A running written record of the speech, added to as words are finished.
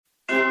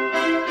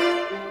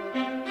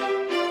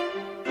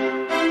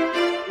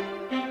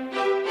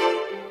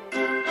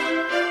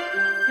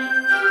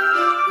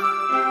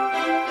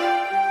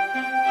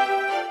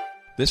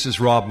This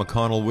is Rob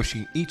McConnell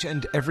wishing each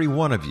and every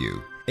one of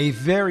you a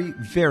very,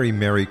 very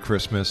Merry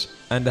Christmas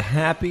and a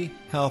happy,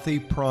 healthy,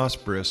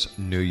 prosperous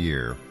New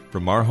Year.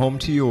 From our home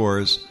to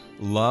yours,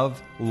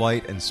 love,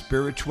 light, and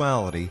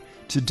spirituality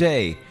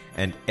today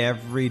and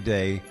every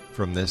day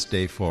from this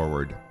day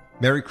forward.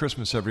 Merry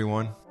Christmas,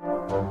 everyone.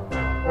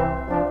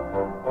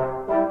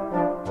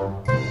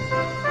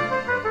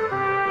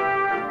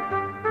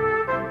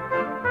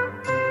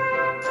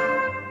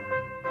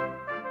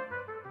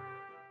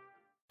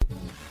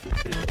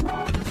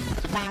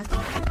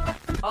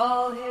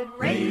 All Hit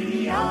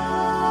Radio.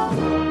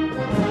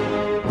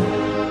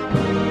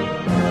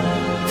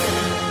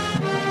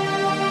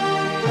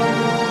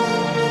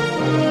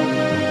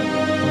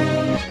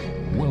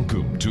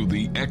 Welcome to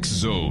the X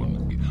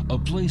Zone, a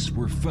place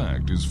where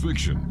fact is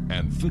fiction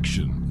and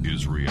fiction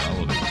is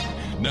reality.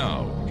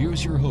 Now,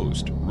 here's your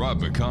host,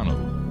 Rob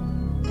McConnell.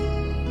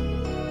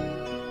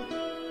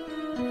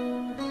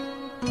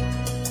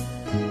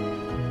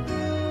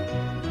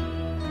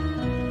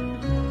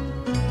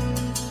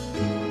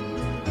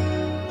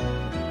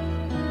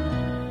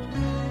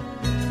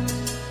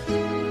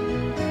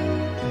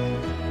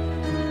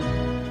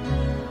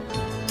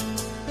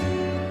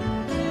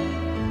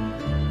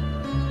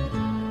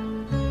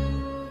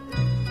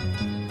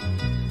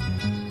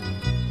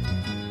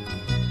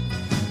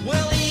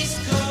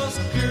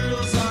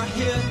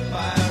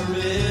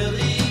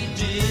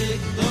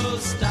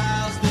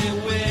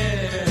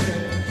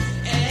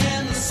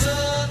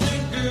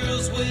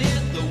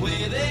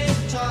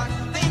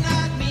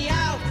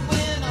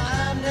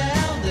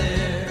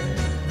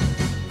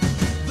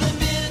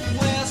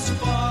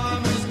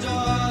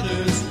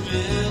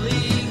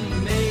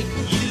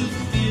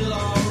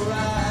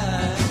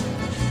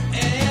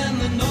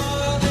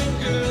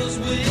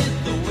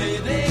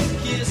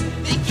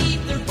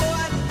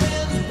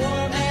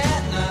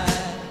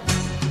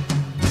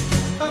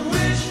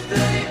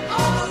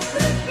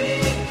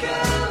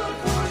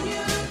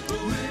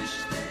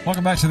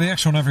 Welcome back to the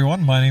X Zone,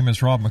 everyone. My name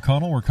is Rob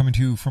McConnell. We're coming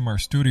to you from our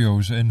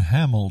studios in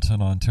Hamilton,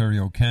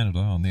 Ontario, Canada,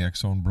 on the X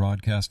Zone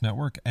Broadcast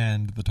Network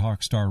and the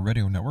Talkstar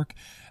Radio Network,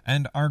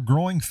 and our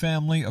growing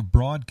family of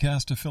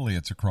broadcast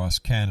affiliates across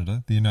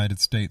Canada, the United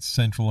States,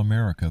 Central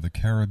America, the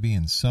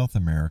Caribbean, South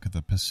America,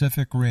 the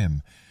Pacific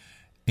Rim,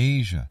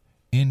 Asia,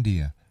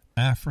 India,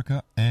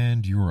 Africa,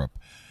 and Europe.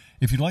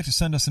 If you'd like to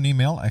send us an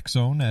email,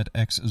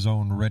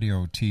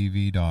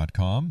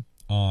 xzoneradiotv.com.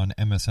 on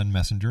MSN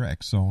Messenger,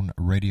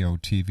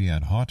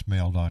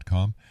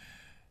 xzoneradiotv@hotmail.com,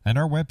 and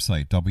our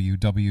website,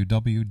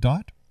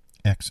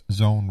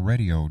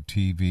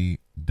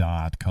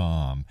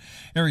 www.xzoneradiotv.com.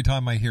 Every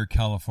time I hear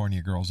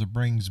California Girls, it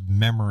brings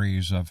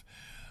memories of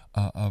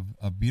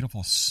a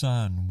beautiful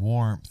sun,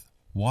 warmth,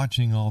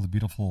 watching all the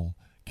beautiful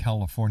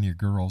California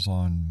girls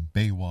on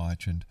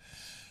Baywatch.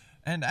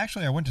 And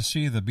actually, I went to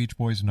see the Beach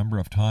Boys a number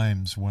of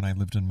times when I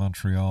lived in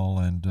Montreal,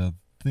 and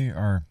they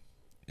are...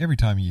 Every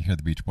time you hear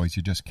the Beach Boys,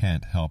 you just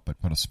can't help but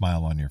put a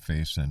smile on your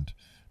face and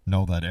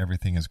know that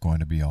everything is going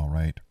to be all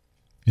right.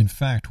 In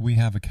fact, we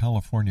have a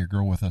California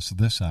girl with us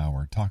this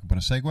hour. Talk about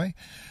a segue.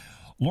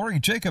 LAURIE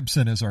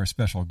Jacobson is our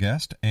special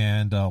guest,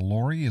 and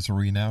LAURIE is a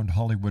renowned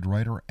Hollywood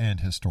writer and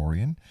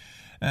historian.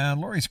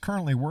 And LAURIE's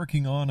currently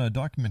working on a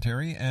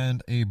documentary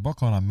and a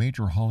book on a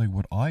major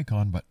Hollywood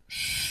icon, but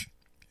shh,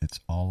 it's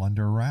all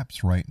under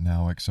wraps right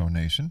now, XO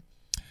Nation.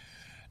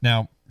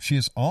 Now, she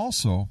is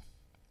also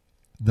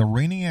the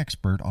reigning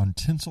expert on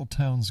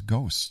Tinseltown's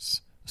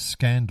ghosts,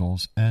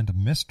 scandals, and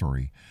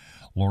mystery.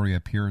 LAURIE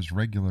appears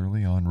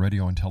regularly on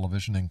radio and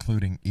television,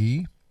 including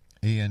E!,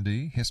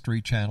 A&E,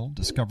 History Channel,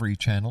 Discovery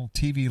Channel,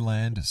 TV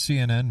Land,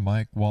 CNN,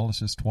 Mike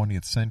Wallace's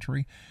 20th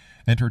Century,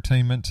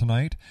 Entertainment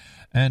Tonight,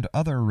 and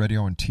other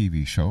radio and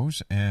TV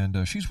shows.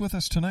 And she's with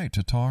us tonight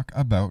to talk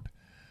about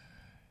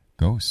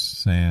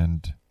ghosts.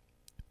 And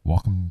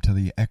welcome to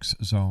the X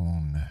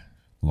Zone,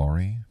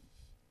 LAURIE.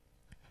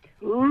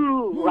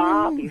 Ooh,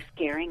 Rob, you're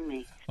scaring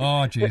me.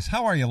 Oh, geez.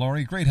 How are you,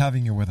 LAURIE? Great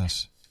having you with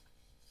us.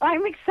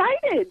 I'm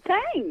excited.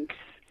 Thanks.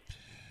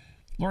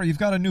 LAURIE, you've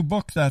got a new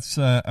book that's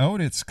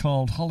out. It's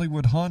called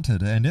Hollywood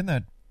Haunted. And in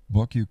that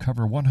book, you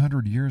cover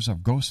 100 years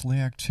of ghostly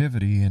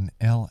activity in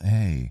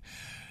L.A.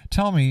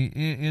 Tell me,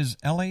 is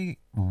L.A.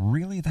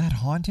 really that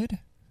haunted?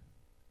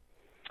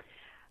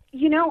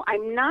 You know,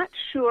 I'm not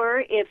sure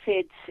if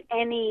it's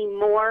any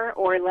more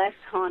or less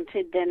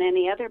haunted than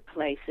any other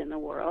place in the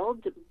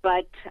world,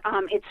 but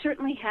it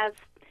certainly has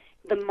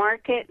the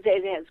market,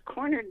 it has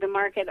cornered the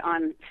market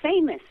on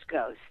famous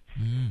ghosts.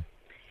 Mm.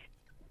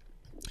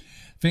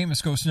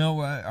 Famous ghosts. Now,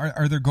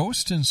 are there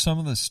ghosts in some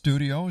of the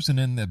studios and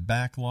in the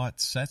backlot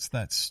sets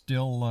that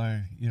still,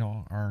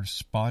 are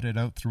spotted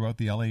out throughout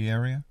the LA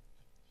area?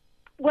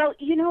 Well,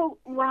 you know,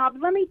 Rob,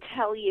 let me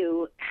tell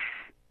you,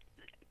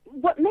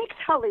 what makes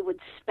Hollywood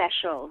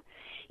special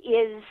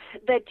is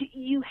that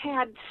you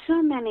had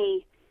so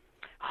many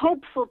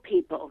hopeful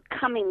people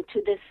coming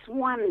to this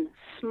one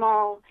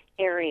small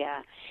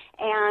area,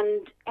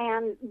 and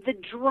the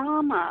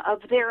drama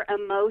of their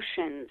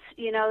emotions,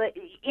 you know,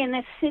 in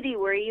a city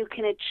where you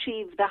can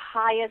achieve the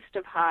highest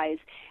of highs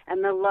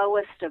and the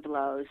lowest of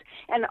lows,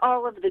 and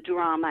all of the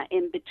drama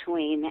in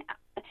between.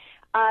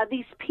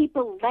 These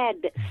people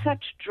led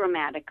such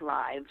dramatic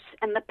lives,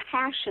 and the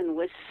passion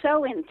was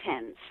so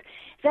intense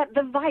that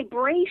the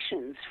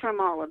vibrations from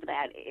all of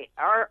that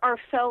are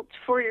felt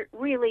for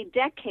really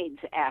decades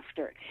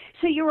after.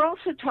 So you're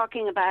also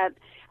talking about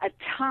a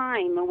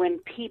time when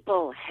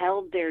people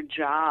held their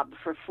job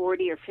for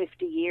 40 or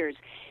 50 years.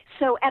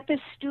 So at the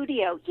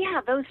studio,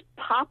 those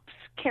Pops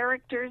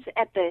characters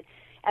at the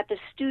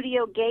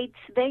studio gates,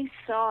 they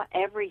saw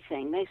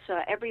everything. They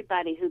saw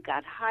everybody who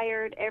got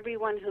hired,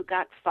 everyone who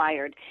got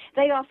fired.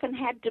 They often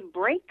had to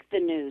break the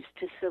news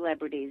to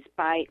celebrities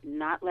by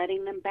not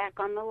letting them back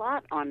on the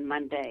lot on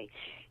Monday.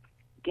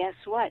 Guess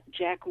what?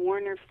 Jack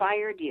Warner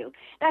fired you.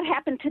 That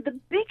happened to the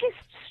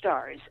biggest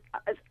stars,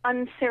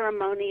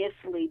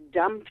 unceremoniously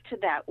dumped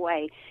that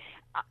way.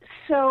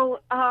 So,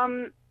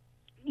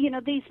 you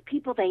know, these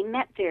people, they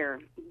met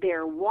their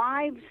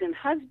wives and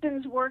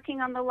husbands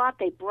working on the lot.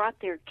 They brought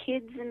their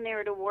kids in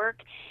there to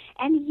work.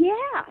 And,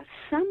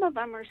 some of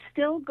them are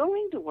still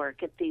going to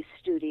work at these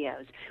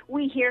studios.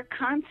 We hear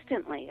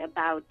constantly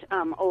about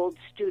old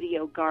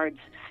studio guards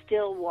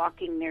still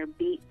walking their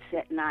beats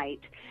at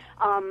night.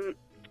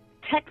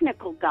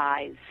 Technical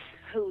guys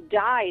who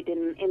died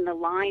in the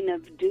line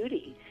of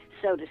duty,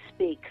 so to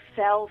speak,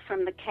 fell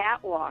from the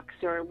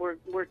catwalks or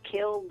were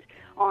killed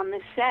on the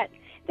set.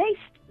 They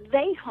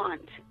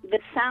haunt the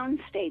sound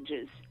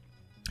stages.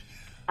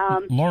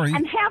 Laurie,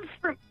 and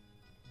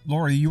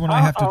Laurie, you and I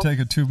have to take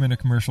a 2-minute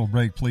commercial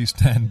break. Please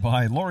stand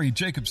by. Laurie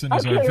Jacobson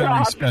is our very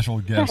Rob. special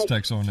guest,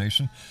 Exo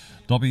Nation.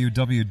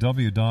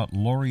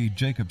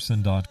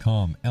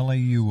 www.lauriejacobson.com,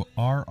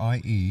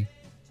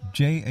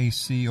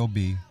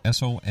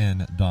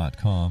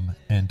 LAURIEJACOBSON.com,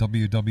 and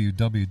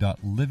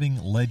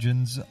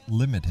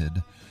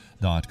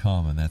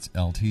www.livinglegendslimited.com, and that's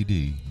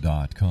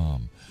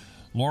LTD.com.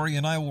 Laurie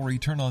and I will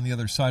return on the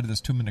other side of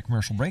this 2-minute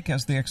commercial break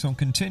as the X Zone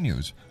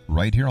continues,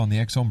 right here on the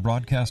X Zone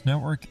Broadcast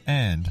Network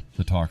and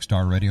the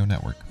Talkstar Radio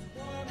Network.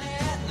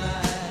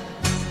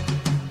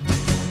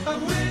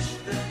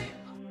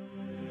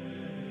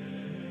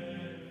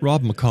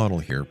 Rob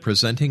McConnell here,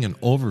 presenting an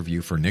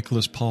overview for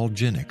Nicholas Paul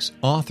Jennings,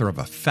 author of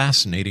a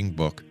fascinating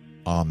book,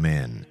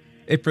 Amen.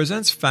 It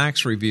presents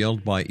facts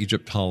revealed by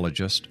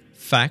Egyptologists,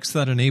 facts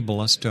that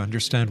enable us to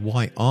understand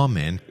why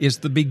Amen is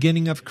the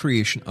beginning of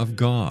creation of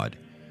God.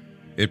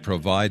 It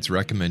provides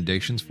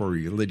recommendations for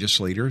religious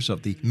leaders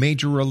of the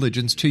major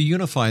religions to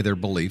unify their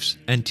beliefs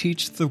and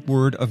teach the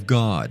Word of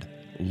God.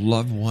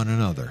 Love one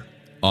another.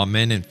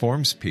 Amen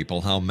informs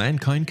people how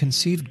mankind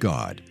conceived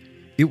God.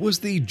 It was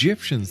the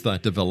Egyptians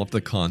that developed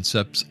the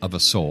concepts of a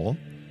soul,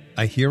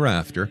 a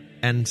hereafter,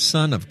 and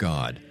Son of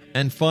God.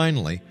 And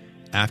finally,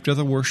 after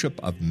the worship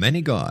of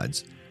many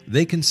gods,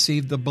 they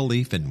conceived the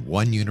belief in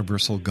one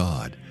universal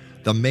God,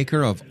 the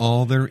maker of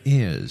all there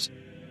is.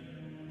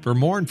 For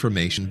more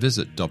information,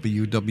 visit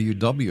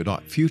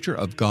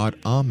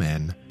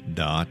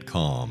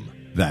www.futureofgodamen.com.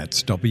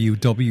 That's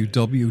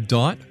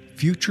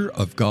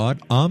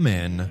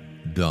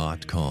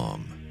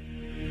www.futureofgodamen.com.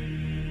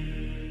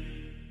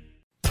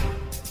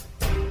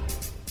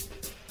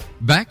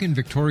 Back in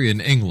Victorian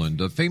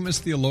England, a famous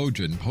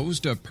theologian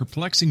posed a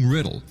perplexing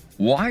riddle.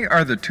 Why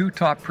are the two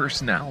top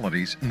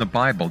personalities in the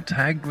Bible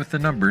tagged with the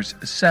numbers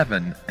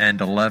 7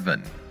 and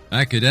 11?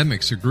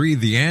 Academics agree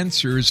the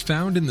answer is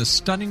found in the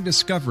stunning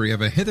discovery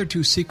of a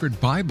hitherto secret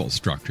Bible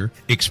structure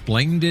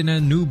explained in a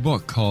new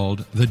book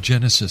called The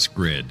Genesis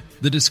Grid.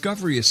 The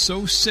discovery is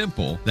so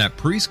simple that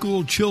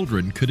preschool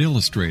children could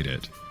illustrate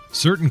it.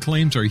 Certain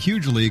claims are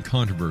hugely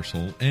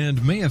controversial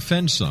and may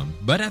offend some,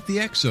 but at the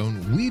X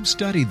Zone, we've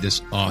studied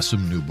this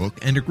awesome new book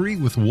and agree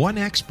with one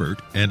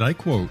expert, and I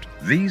quote,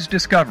 "These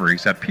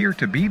discoveries appear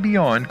to be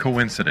beyond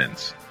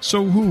coincidence."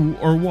 So who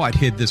or what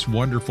hid this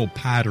wonderful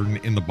pattern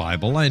in the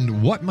Bible,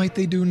 and what might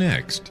they do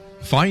next?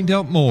 Find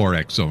out more,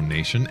 X Zone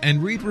Nation,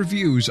 and read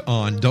reviews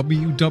on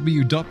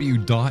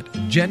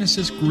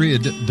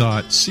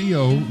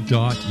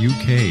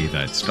www.genesisgrid.co.uk.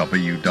 That's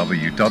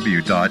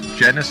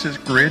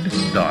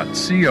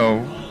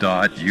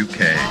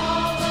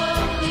www.genesisgrid.co.uk.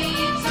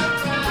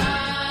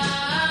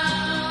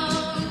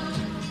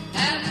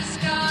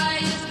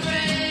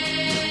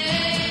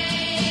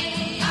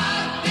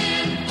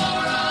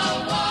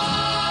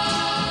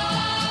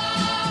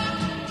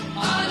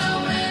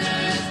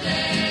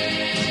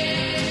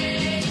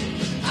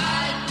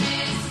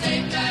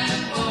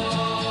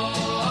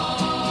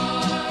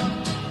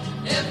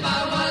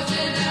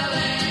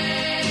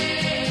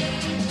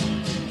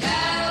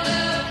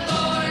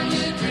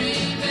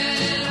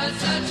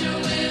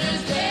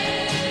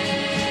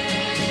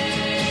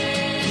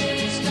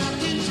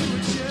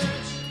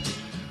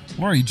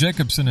 Laurie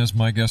Jacobson is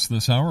my guest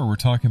this hour. We're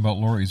talking about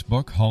Laurie's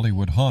book,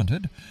 Hollywood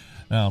Haunted.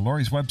 Now,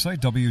 Laurie's website,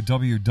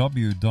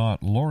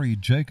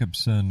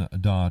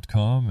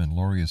 www.lauriejacobson.com, and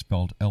Laurie is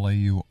spelled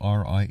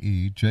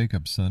Laurie,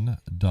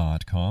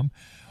 Jacobson.com.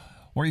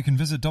 Or you can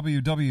visit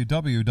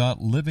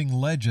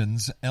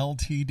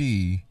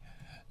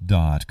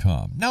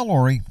www.livinglegendsltd.com. Now,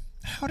 Laurie,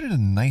 how did a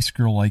nice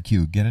girl like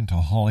you get into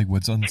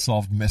Hollywood's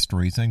unsolved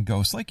mysteries and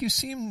ghosts? Like, you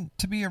seem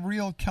to be a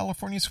real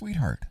California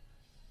sweetheart.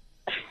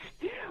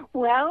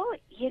 Well,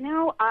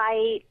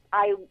 I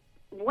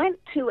went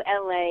to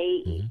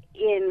L.A.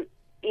 in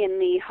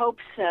the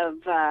hopes of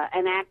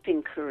an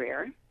acting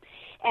career.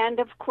 And,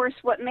 of course,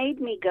 what made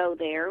me go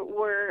there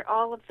were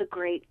all of the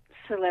great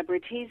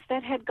celebrities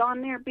that had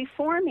gone there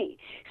before me.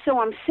 So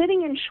I'm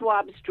sitting in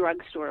Schwab's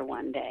drugstore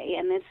one day,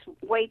 and this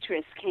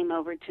waitress came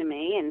over to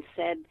me and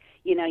said,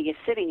 you're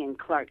sitting in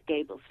Clark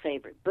Gable's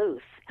favorite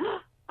booth.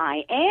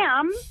 I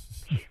am.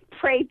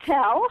 Pray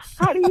tell.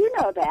 How do you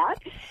know that?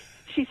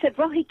 She said,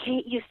 well, he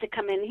used to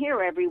come in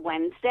here every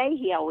Wednesday.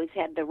 He always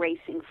had the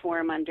racing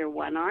form under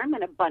one arm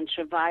and a bunch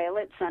of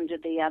violets under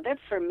the other.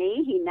 For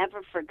me, he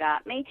never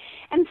forgot me.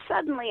 And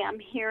suddenly I'm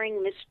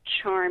hearing this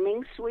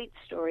charming, sweet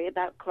story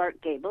about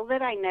Clark Gable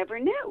that I never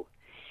knew.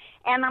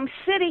 And I'm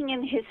sitting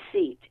in his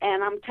seat,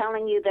 and I'm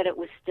telling you that it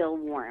was still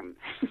warm.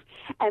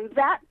 And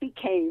that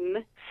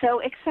became so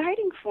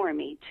exciting for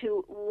me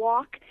to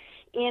walk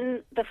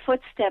in the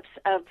footsteps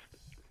of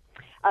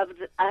a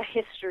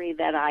history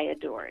that I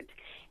adored.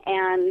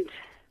 And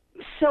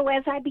so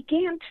as I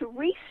began to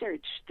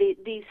research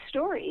these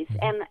stories,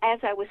 and as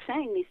I was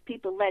saying, these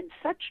people led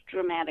such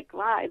dramatic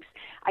lives,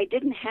 I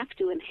didn't have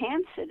to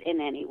enhance it in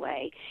any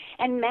way.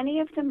 And many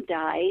of them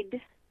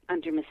died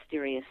under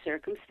mysterious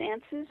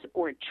circumstances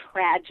or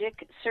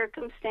tragic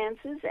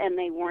circumstances, and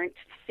they weren't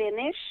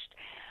finished.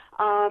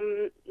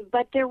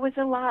 But there was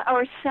a lot,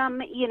 or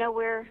some,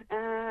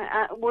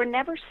 were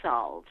never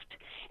solved.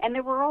 And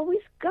there were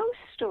always ghost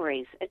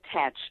stories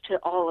attached to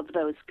all of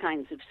those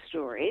kinds of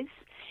stories.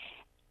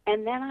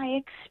 And then I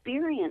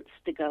experienced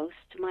the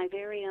ghost my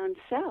very own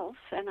self,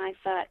 and I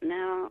thought,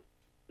 now,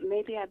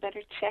 maybe I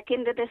better check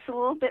into this a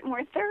little bit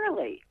more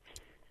thoroughly.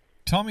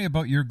 Tell me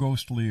about your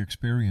ghostly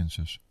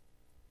experiences.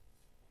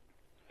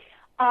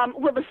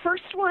 Well, the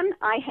first one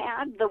I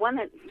had, the one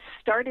that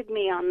started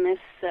me on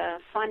this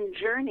fun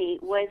journey,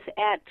 was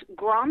at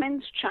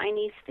Grauman's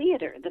Chinese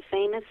Theater, the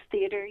famous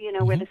theater,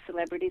 where the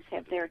celebrities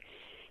have their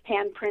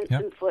handprints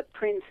and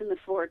footprints in the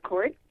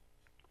forecourt.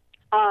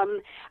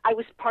 I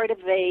was part of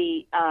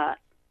a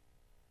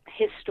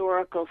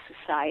historical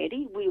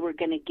society. We were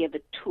going to give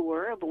a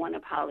tour of one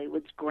of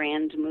Hollywood's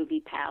grand movie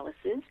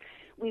palaces.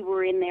 We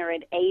were in there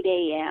at 8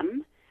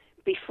 a.m.,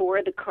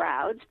 before the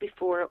crowds,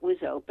 before it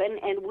was open,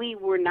 and we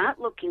were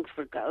not looking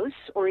for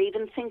ghosts or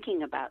even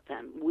thinking about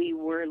them. We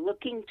were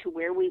looking to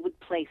where we would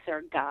place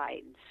our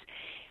guides.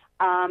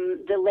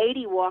 The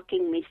lady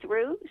walking me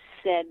through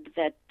said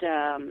that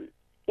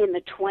in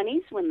the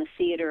 20s, when the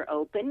theater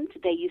opened,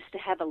 they used to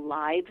have a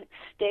live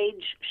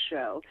stage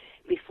show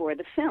before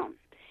the film.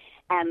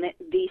 And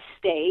the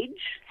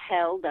stage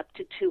held up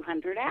to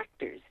 200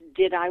 actors.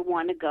 Did I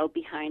want to go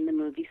behind the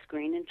movie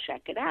screen and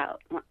check it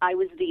out? Well, I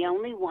was the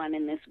only one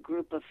in this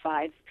group of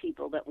 5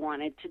 people that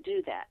wanted to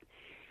do that.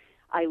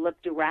 I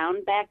looked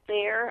around back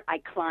there. I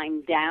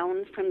climbed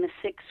down from the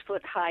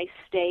 6-foot-high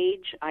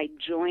stage. I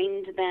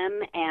joined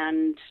them,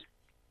 and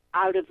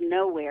out of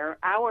nowhere,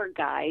 our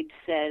guide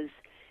says,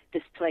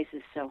 "This place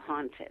is so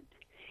haunted."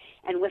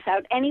 And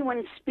without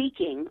anyone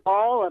speaking,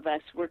 all of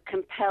us were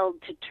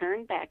compelled to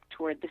turn back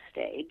toward the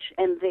stage,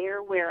 and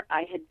there where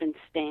I had been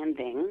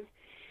standing,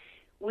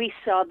 we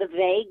saw the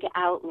vague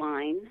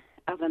outline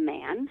of a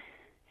man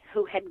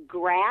who had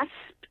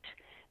grasped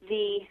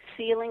the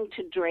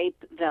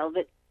ceiling-to-drape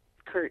velvet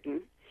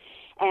curtain,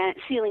 and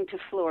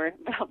ceiling-to-floor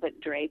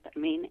velvet drape,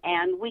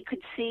 and we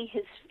could see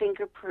his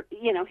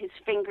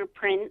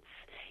fingerprints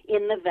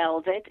in the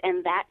velvet,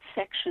 and that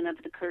section of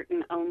the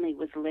curtain only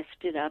was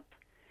lifted up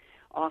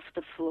off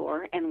the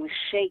floor and was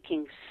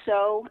shaking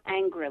so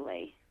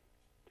angrily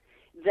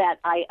that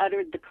I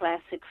uttered the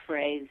classic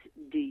phrase,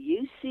 "Do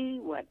you see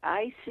what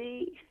I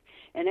see?"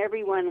 And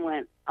everyone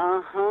went,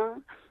 "Uh-huh."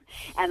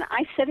 And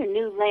I set a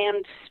new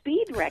land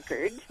speed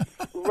record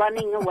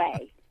running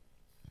away.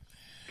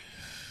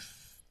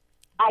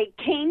 I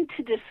came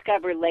to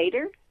discover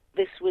later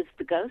this was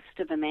the ghost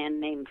of a man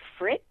named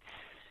Fritz,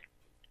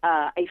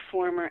 a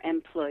former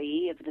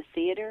employee of the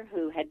theater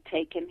who had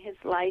taken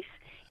his life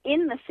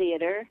in the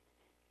theater.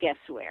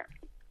 Guess where?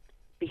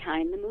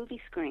 Behind the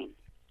movie screen.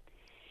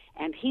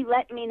 And he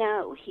let me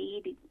know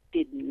he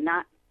did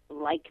not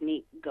like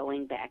me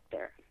going back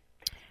there.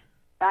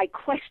 I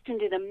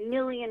questioned it a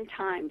million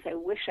times. I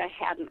wish I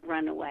hadn't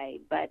run away,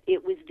 but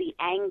it was the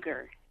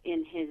anger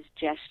in his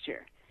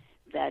gesture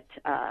that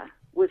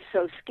was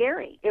so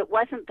scary. It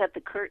wasn't that the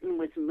curtain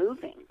was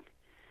moving.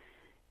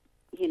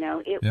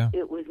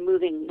 It was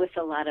moving with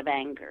a lot of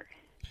anger.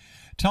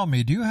 Tell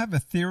me, do you have a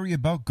theory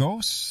about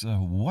ghosts?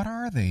 What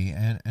are they,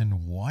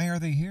 and why are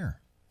they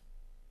here?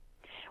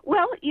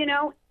 Well,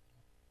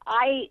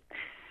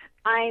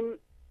 I'm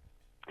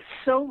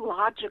so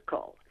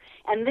logical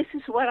And this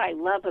is what I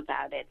love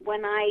about it.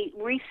 When I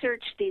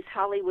research these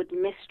Hollywood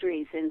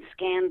mysteries and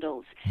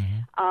scandals,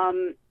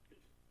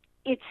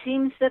 it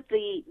seems that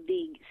the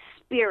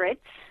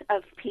spirits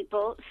of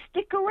people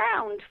stick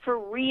around for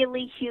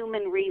really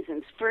human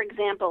reasons. For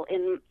example,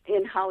 in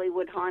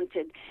Hollywood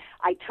Haunted,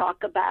 I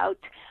talk about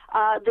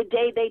the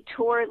day they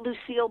tore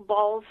Lucille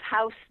Ball's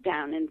house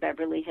down in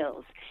Beverly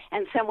Hills,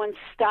 and someone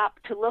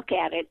stopped to look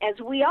at it, as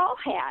we all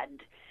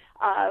had,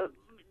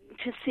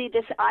 to see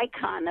this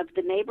icon of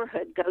the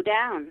neighborhood go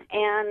down.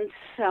 And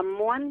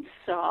someone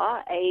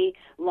saw a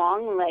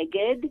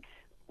long-legged,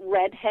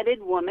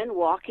 red-headed woman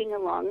walking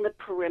along the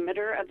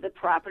perimeter of the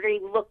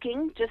property,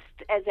 looking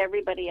just as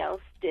everybody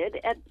else did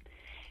at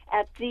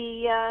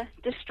the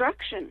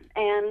destruction.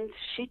 And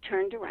she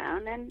turned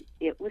around, and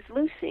it was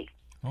Lucy.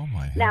 Oh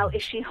my! Now,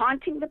 is she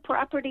haunting the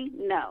property?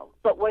 No.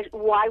 But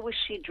why was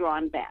she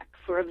drawn back?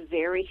 For a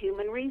very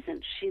human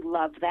reason. She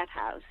loved that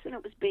house, and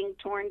it was being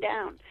torn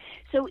down.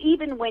 So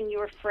even when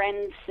your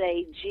friends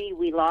say, gee,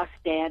 we lost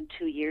Dad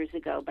 2 years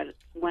ago, but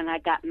when I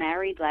got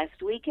married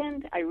last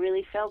weekend, I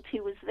really felt he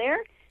was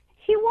there,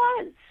 he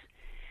was.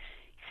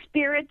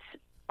 Spirits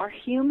are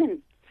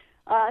human.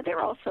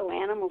 They're also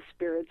animal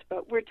spirits,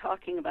 but we're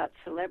talking about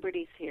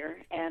celebrities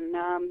here. And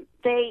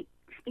they,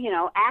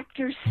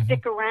 actors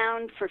stick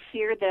around for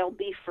fear they'll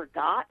be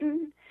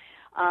forgotten.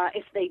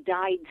 If they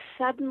died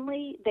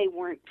suddenly, they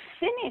weren't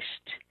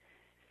finished.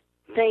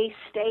 They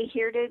stay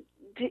here to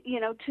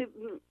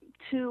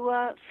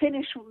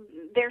finish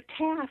their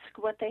task,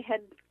 what they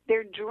had,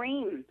 their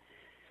dream.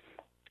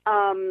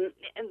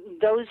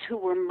 Those who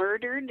were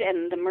murdered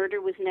and the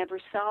murder was never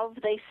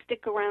solved, they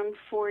stick around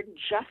for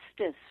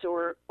justice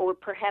or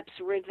perhaps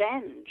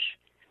revenge.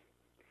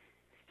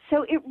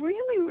 So it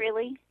really,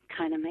 really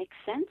kind of makes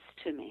sense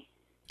to me.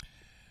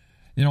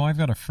 I've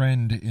got a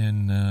friend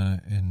in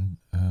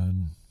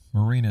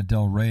Marina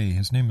Del Rey.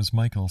 His name is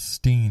Michael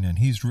Steen, and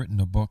he's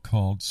written a book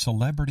called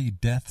Celebrity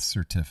Death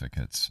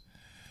Certificates.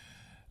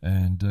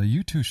 And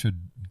you two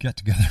should get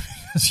together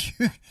because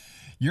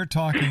you're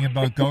talking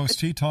about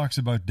ghosts. He talks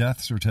about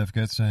death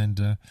certificates.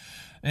 And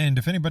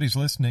if anybody's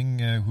listening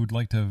who'd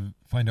like to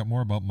find out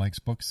more about Mike's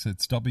books,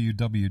 it's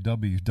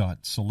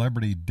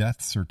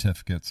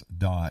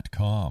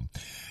www.celebritydeathcertificates.com.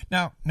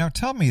 Now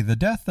tell me, the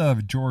death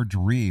of George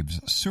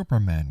Reeves,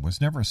 Superman, was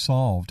never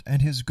solved,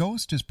 and his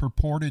ghost is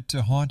purported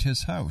to haunt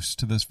his house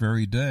to this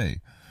very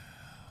day.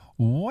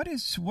 What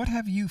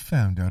have you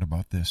found out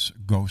about this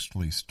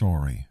ghostly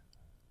story?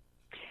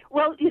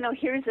 Well,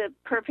 here's a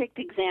perfect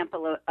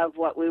example of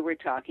what we were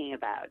talking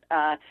about.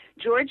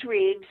 George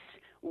Reeves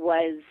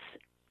was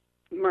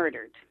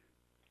murdered,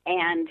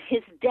 and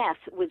his death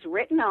was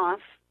written off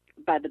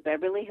by the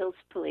Beverly Hills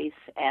police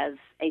as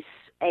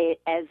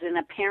an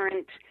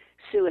apparent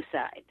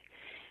suicide.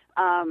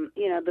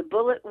 The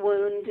bullet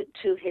wound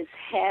to his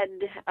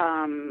head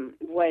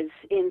was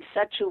in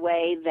such a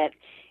way that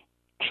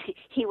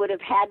he would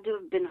have had to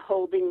have been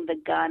holding the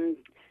gun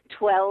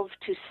 12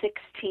 to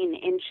 16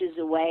 inches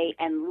away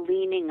and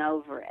leaning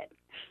over it.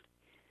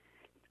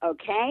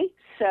 Okay?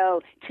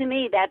 So to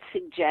me, that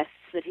suggests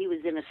that he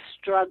was in a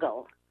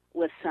struggle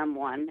with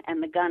someone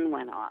and the gun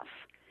went off.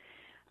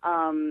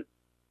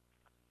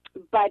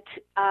 But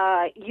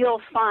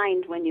you'll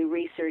find when you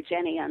research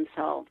any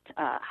unsolved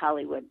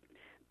Hollywood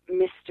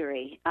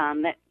mystery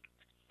that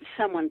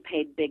someone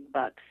paid big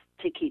bucks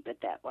to keep it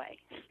that way.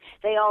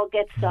 They all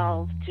get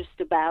solved just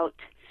about,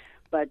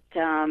 but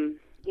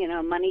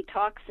money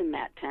talks in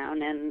that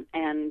town, and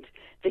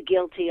the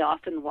guilty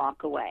often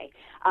walk away.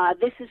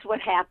 This is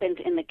what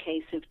happened in the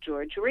case of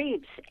George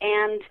Reeves,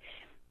 and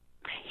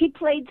he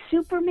played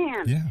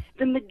Superman. Yeah.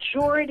 The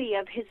majority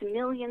of his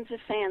millions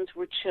of fans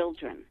were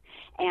children,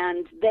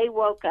 and they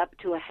woke up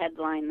to a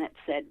headline that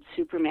said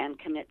Superman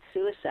commits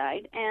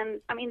suicide. And,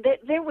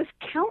 there was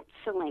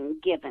counseling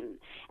given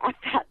at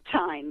that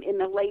time in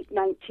the late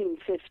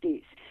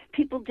 1950s.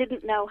 People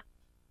didn't know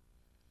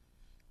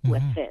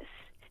with this.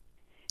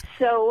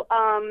 So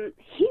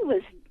he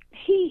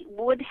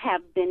would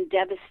have been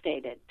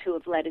devastated to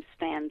have let his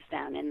fans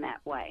down in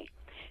that way.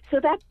 So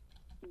that's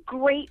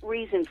great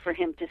reason for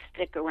him to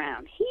stick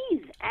around.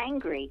 He's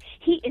angry.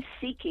 He is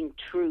seeking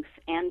truth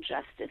and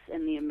justice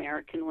in the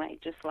American way,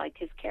 just like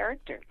his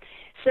character.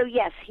 So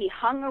yes, he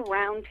hung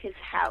around his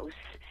house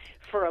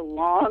for a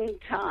long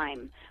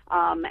time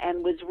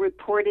and was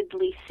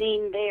reportedly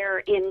seen there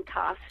in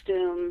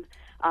costume,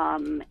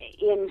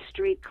 in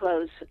street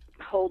clothes,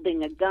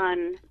 holding a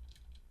gun.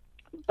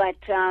 But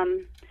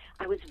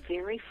I was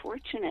very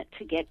fortunate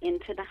to get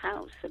into the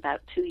house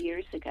about 2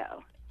 years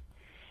ago.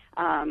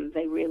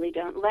 They really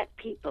don't let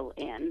people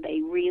in.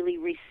 They really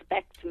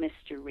respect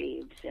Mr.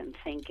 Reeves and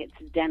think it's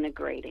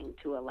denigrating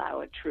to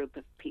allow a troop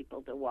of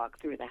people to walk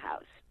through the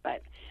house.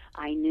 But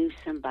I knew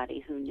somebody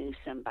who knew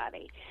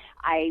somebody.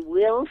 I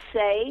will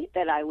say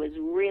that I was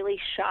really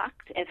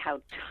shocked at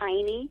how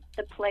tiny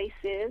the place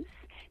is.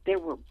 There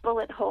were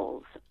bullet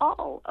holes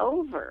all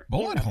over.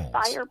 Bullet holes?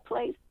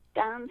 Fireplace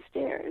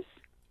downstairs.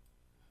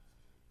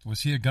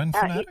 Was he a gun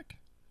fanatic?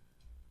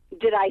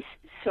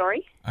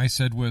 Sorry? I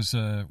said, was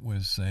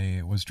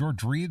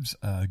George Reeves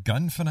a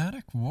gun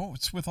fanatic?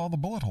 What's with all the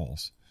bullet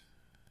holes?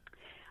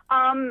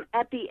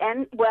 At the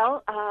end,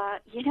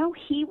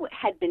 he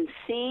had been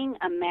seeing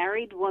a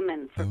married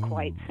woman for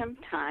quite some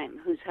time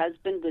whose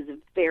husband was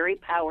very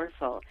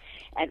powerful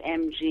at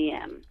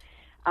MGM.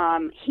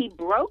 He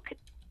broke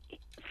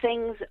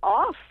things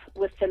off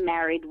with the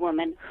married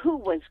woman who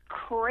was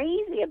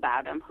crazy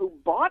about him, who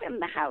bought him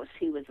the house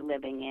he was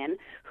living in,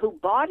 who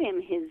bought him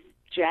his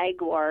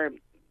Jaguar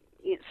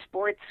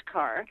sports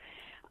car.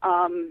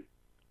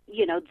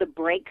 The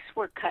brakes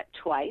were cut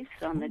twice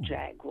on the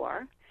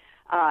Jaguar.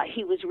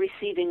 He was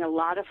receiving a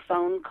lot of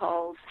phone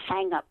calls,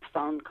 hang-up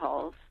phone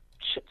calls,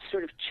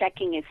 sort of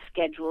checking his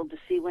schedule to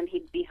see when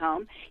he'd be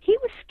home. He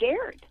was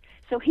scared,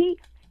 so he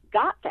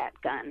got that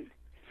gun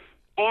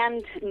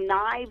and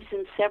knives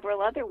and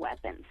several other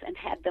weapons and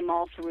had them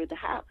all through the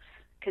house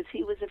because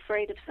he was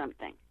afraid of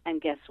something.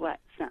 And guess what?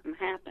 Something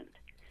happened.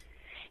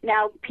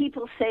 Now,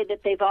 people say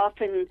that they've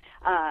often,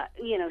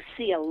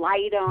 see a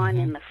light on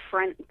in the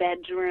front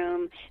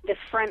bedroom, the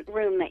front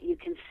room that you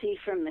can see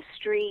from the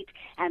street,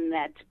 and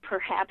that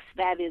perhaps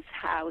that is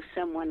how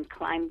someone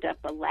climbed up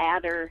a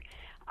ladder.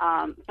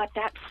 But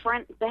that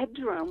front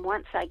bedroom,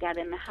 once I got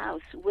in the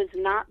house, was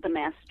not the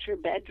master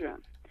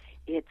bedroom.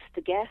 It's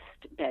the guest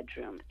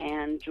bedroom,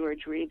 and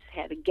George Reeves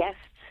had a guest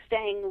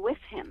staying with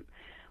him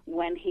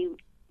when he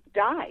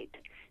died.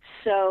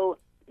 So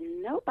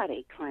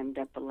nobody climbed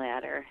up a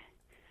ladder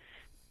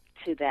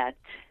to that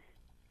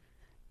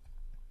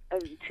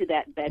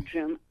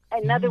bedroom.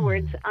 In other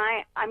words,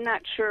 I'm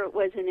not sure it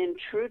was an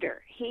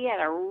intruder. He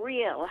had a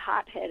real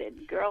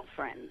hot-headed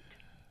girlfriend.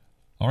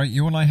 All right,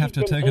 you and I have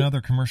to take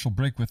another commercial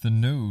break with the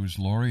news,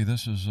 Laurie.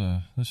 This is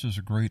a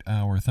great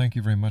hour. Thank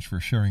you very much for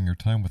sharing your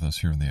time with us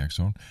here in the X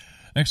Zone.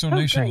 X Zone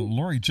Nation, great.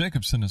 Laurie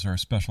Jacobson is our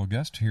special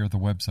guest. Here are the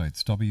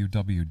websites,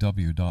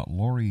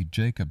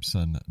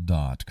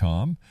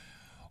 www.lauriejacobson.com.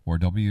 or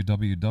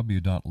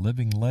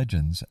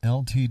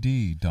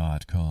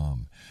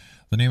www.livinglegendsltd.com.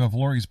 The name of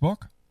Laurie's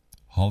book,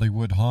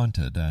 Hollywood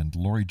Haunted, and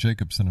Laurie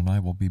Jacobson and I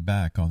will be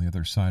back on the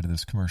other side of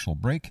this commercial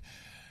break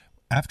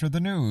after the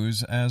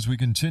news as we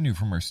continue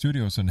from our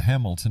studios in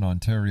Hamilton,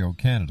 Ontario,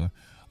 Canada,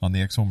 on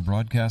the X Zone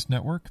Broadcast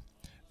Network,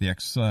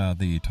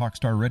 the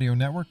Talkstar Radio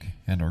Network,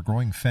 and our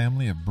growing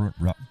family of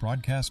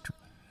broadcast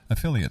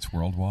affiliates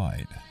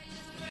worldwide.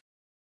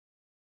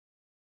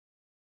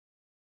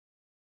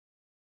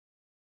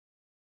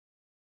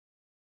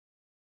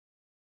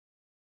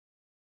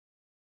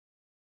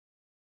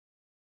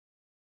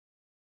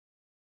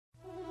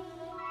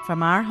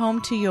 From our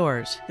home to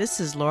yours, this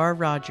is Laura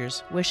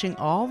Rogers, wishing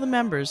all the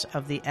members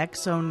of the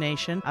X Zone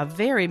Nation a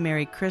very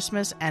Merry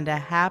Christmas and a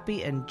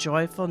happy and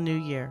joyful New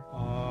Year.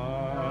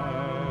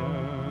 I'm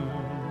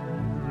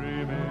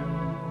dreaming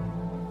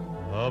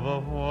of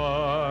a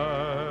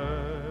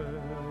white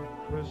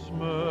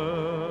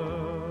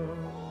Christmas,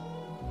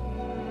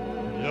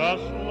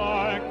 just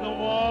like the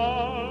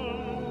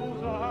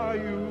ones I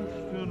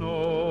used to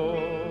know.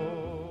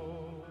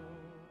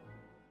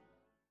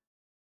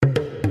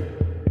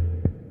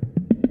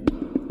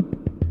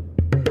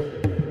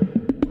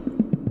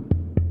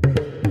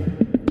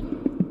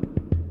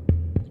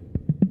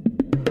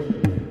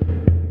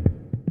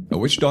 A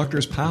witch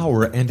doctor's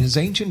power and his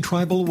ancient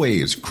tribal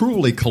ways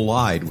cruelly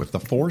collide with the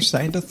force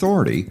and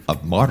authority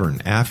of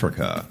modern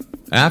Africa.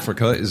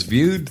 Africa is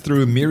viewed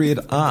through myriad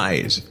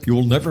eyes. You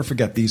will never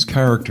forget these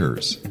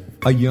characters.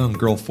 A young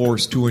girl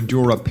forced to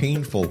endure a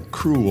painful,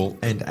 cruel,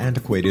 and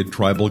antiquated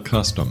tribal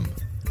custom.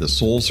 The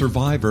sole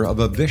survivor of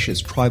a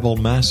vicious tribal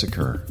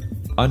massacre.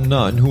 A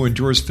nun who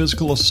endures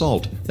physical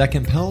assault that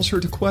compels her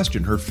to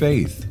question her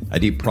faith. A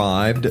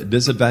deprived,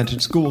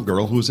 disadvantaged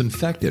schoolgirl who is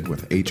infected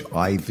with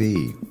HIV.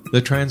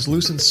 The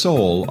translucent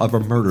soul of a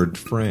murdered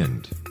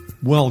friend.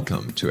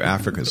 Welcome to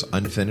Africa's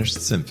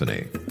Unfinished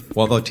Symphony.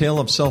 While the tale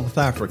of South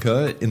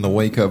Africa in the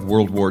wake of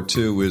World War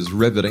II is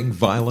riveting,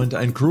 violent,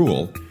 and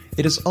cruel,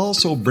 it is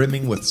also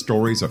brimming with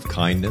stories of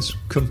kindness,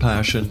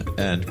 compassion,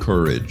 and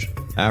courage.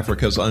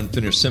 Africa's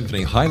Unfinished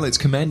Symphony highlights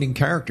commanding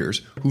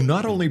characters who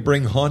not only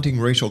bring haunting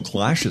racial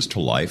clashes to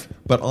life,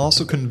 but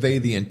also convey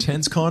the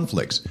intense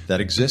conflicts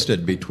that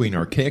existed between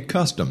archaic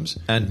customs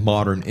and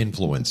modern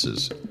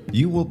influences.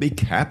 You will be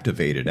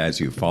captivated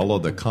as you follow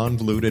the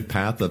convoluted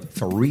path of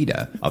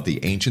Farida of the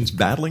ancients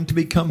battling to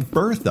become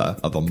Bertha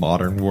of the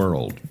modern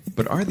world.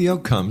 But are the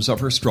outcomes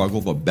of her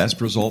struggle the best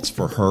results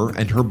for her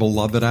and her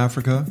beloved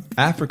Africa?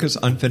 Africa's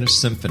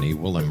Unfinished Symphony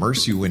will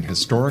immerse you in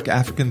historic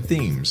African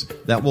themes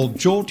that will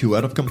jolt you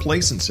out of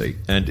complacency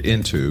and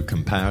into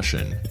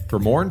compassion. For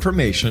more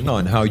information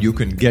on how you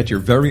can get your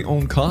very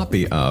own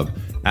copy of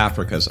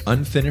Africa's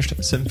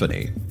Unfinished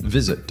Symphony,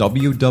 visit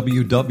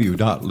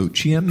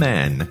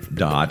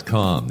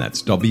www.luciamann.com.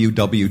 That's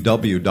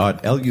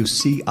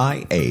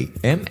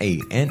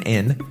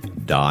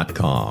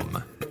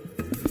www.luciamann.com.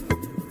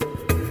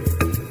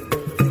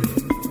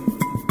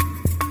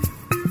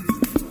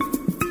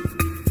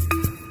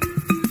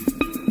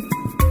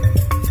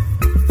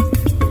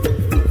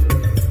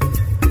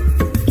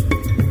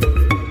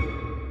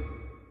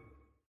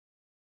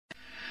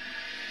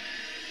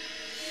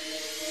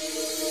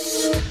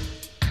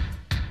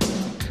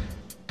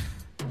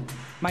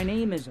 My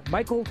name is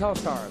Michael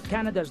Telstar,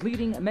 Canada's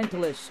leading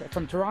mentalist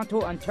from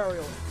Toronto,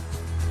 Ontario.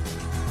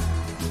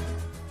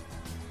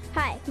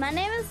 Hi, my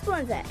name is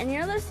Splenda, and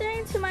you're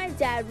listening to my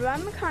dad,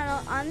 Rob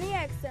McConnell, on the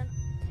X-Zone.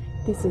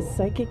 This is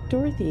Psychic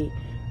Dorothy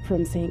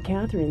from St.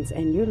 Catharines,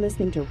 and you're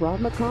listening to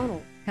Rob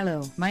McConnell.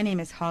 Hello, my name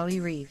is Holly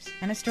Reeves,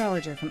 an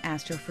astrologer from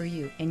Astro For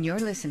You, and you're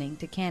listening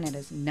to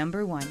Canada's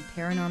 #1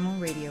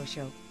 paranormal radio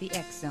show, The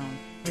X-Zone,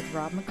 with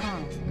Rob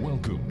McConnell.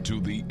 Welcome to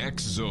The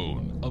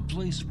X-Zone, a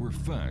place where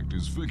fact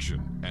is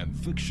fiction and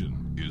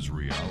fiction is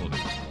reality.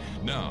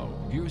 Now,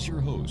 here's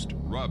your host,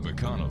 Rob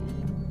McConnell.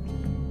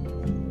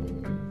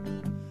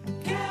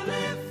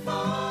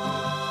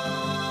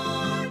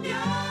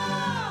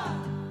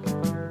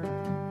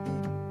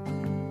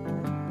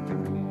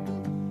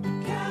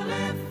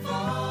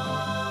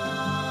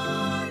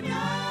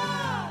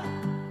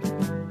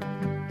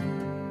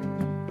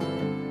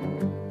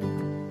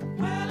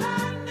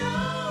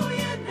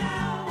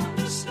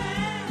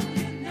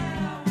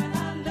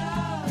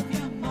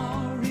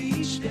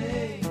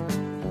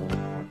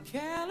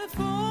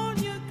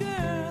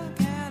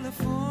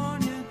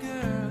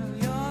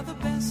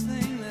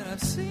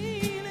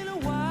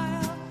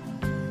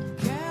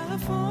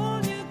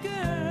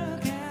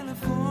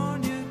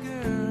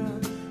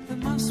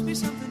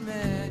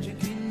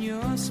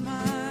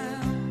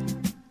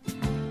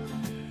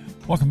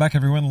 Welcome back,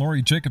 everyone.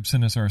 Laurie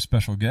Jacobson is our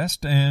special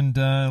guest, and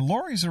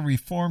Laurie's a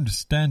reformed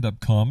stand-up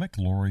comic.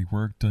 Laurie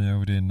worked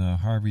out in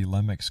Harvey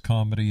Lemick's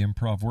comedy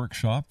improv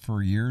workshop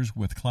for years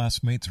with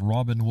classmates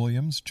Robin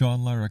Williams,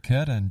 John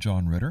Larroquette, and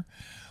John Ritter.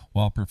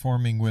 While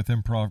performing with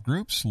improv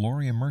groups,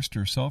 Laurie immersed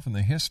herself in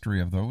the history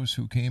of those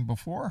who came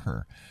before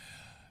her.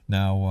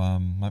 Now,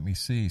 let me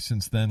see.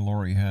 Since then,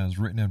 Laurie has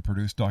written and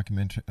produced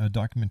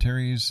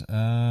documentaries,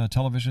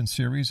 television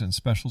series, and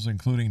specials,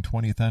 including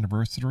 20th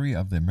anniversary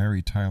of the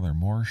Mary Tyler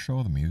Moore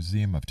Show, the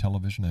Museum of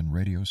Television and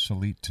Radio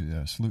Salute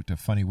to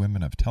Funny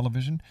Women of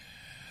Television,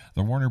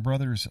 the Warner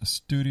Brothers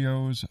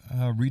Studios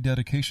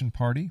Rededication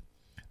Party,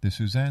 the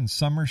Suzanne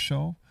Summers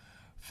Show,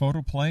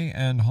 Photoplay,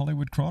 and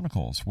Hollywood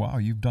Chronicles. Wow,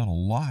 you've done a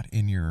lot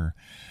in your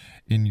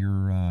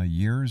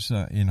years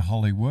in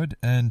Hollywood,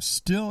 and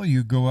still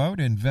you go out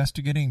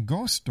investigating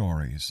ghost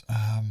stories.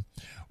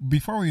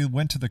 Before we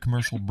went to the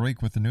commercial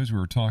break with the news, we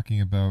were talking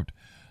about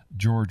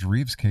George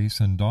Reeves' case,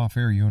 and off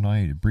air you and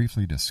I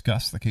briefly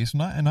discussed the case,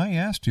 and I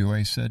asked you,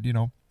 I said,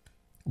 do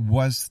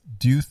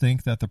you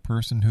think that the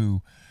person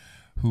who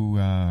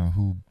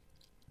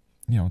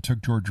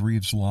took George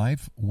Reeves'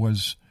 life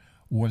was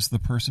the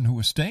person who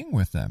was staying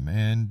with them?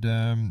 And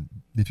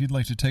if you'd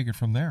like to take it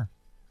from there.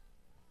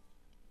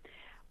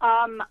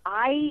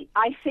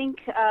 I think,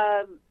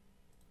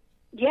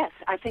 yes,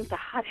 I think the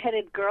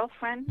hot-headed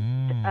girlfriend,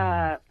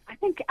 I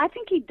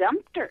think he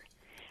dumped her.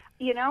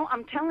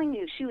 I'm telling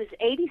you, she was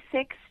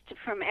 86th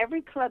from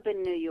every club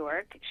in New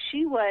York.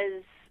 She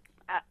was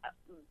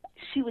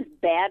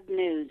bad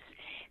news.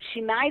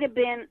 She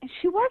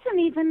wasn't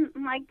even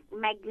like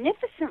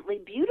magnificently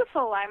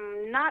beautiful.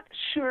 I'm not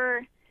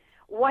sure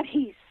what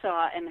he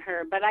saw in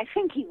her, but I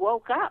think he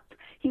woke up.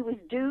 He was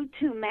due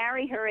to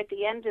marry her at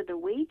the end of the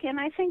week,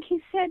 and I think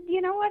he said, you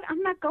know what,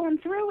 I'm not going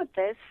through with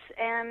this,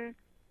 and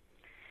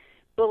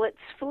bullets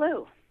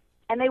flew.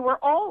 And they were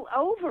all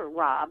over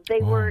Rob.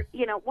 They were,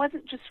 it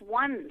wasn't just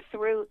one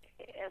through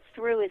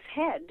his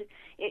head.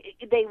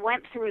 They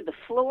went through the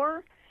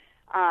floor.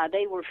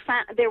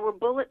 There were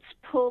bullets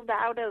pulled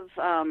out of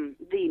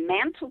the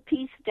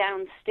mantelpiece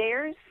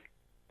downstairs.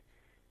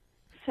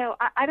 So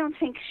I don't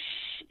think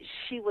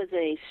she was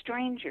a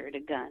stranger to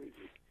guns.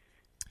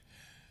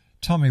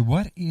 Tell me,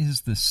 what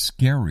is the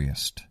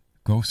scariest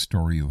ghost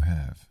story you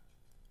have?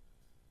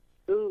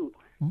 Ooh.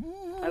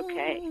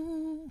 Okay.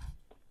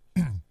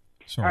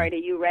 Sorry. All right, are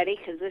you ready?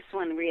 Because this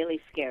one really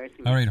scares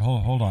me. All right,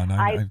 hold on.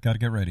 I've got to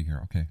get ready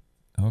here. Okay.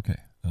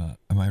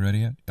 Am I ready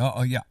yet?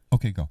 Oh, yeah.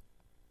 Okay, go.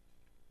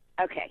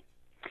 Okay.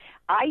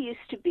 I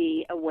used to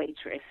be a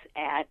waitress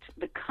at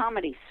the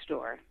Comedy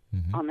Store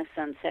on the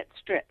Sunset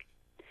Strip,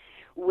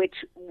 which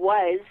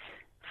was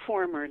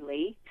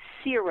formerly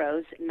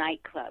Ciro's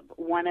nightclub,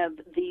 one of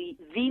the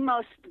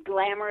most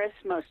glamorous,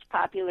 most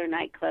popular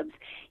nightclubs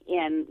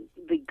in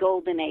the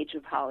golden age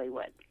of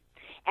Hollywood.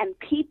 And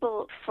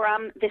people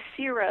from the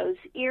Ciro's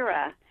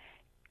era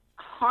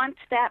haunt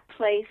that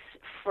place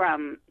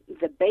from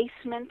the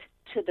basement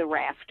to the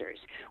rafters.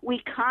 We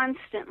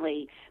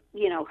constantly,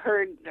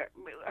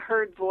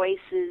 heard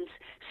voices,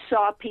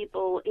 saw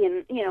people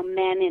in,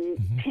 men in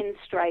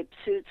pinstripe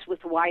suits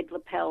with wide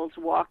lapels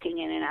walking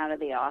in and out of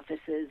the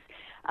offices.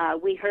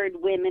 We heard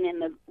women in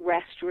the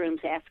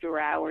restrooms after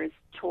hours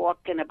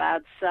talking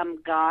about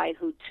some guy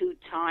who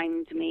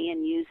two-timed me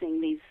and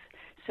using these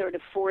sort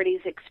of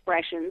 40s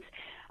expressions.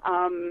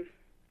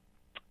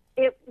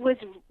 It was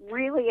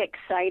really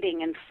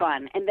exciting and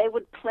fun, and they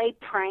would play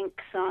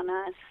pranks on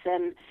us,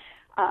 and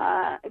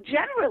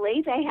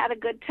generally they had a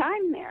good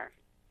time there.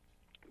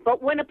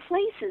 But when a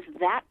place is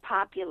that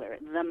popular,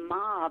 the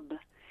mob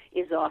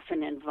is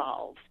often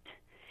involved.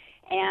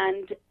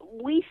 And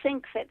we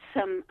think that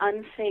some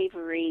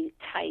unsavory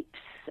types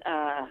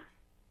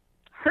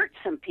hurt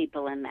some some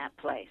people in that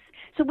place.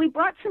 So we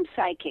brought some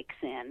psychics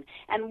in,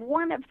 and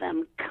one of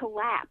them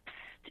collapsed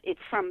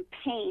from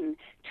pain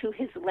to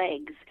his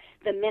legs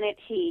the minute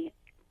he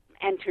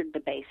entered the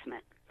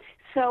basement.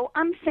 So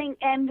I'm thinking,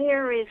 and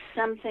there is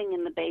something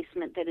in the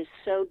basement that is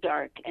so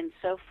dark and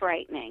so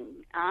frightening.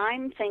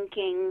 I'm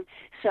thinking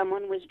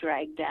someone was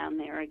dragged down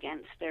there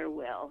against their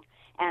will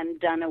and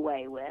done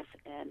away with,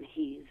 and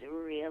he's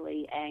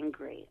really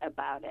angry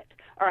about it.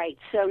 All right,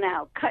 so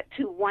now cut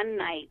to one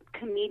night,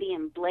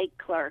 comedian Blake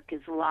Clark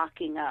is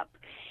locking up,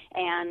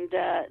 and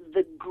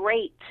the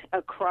grate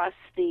across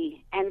the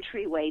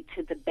entryway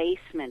to the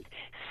basement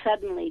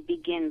suddenly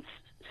begins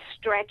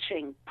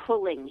stretching,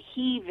 pulling,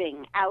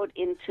 heaving out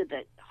into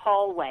the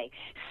hallway,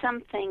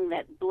 something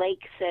that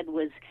Blake said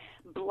was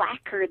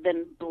blacker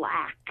than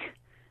black,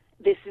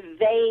 this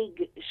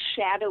vague,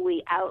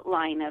 shadowy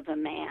outline of a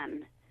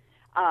man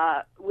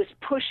was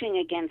pushing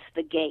against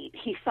the gate.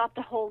 He thought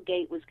the whole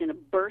gate was going to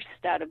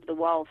burst out of the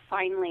wall.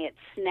 Finally, it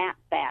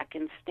snapped back,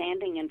 and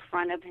standing in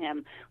front of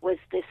him was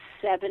this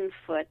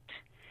 7-foot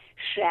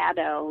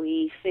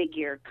shadowy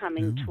figure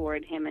coming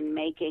toward him and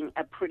making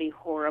a pretty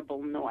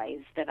horrible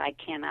noise that I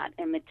cannot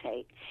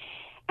imitate.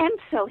 And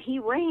so he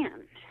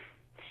ran.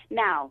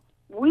 Now,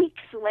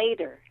 weeks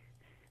later,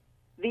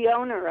 the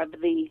owner of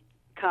the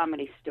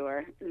Comedy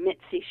Store,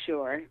 Mitzi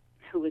Shore,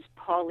 who was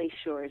Pauly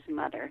Shore's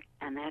mother,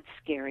 and that's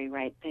scary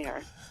right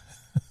there.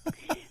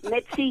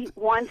 Mitzi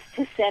wants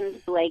to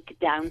send Blake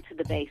down to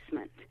the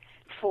basement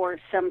for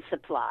some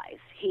supplies.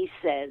 He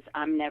says,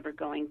 I'm never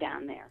going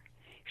down there.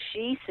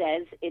 She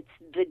says, it's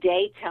the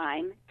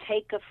daytime,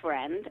 take a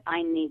friend,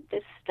 I need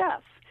this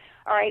stuff.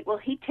 All right, well,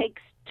 he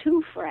takes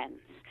 2 friends,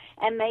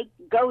 and they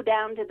go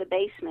down to the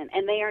basement,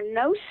 and they are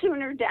no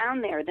sooner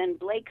down there than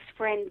Blake's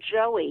friend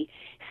Joey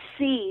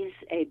sees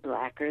a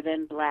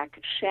blacker-than-black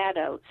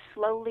shadow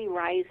slowly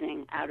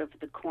rising out of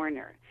the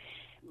corner.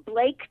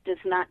 Blake does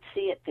not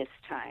see it this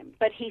time,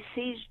 but he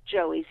sees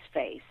Joey's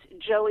face.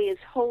 Joey is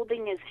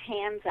holding his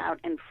hands out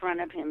in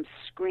front of him,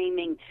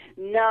 screaming,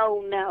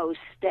 no, no,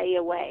 stay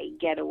away,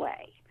 get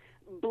away.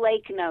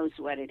 Blake knows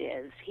what it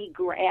is. He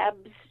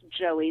grabs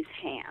Joey's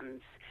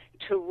hands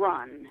to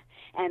run,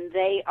 and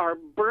they are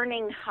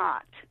burning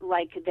hot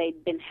like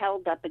they'd been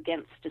held up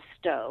against a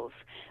stove.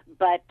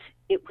 But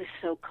it was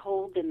so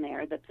cold in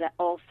there that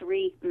all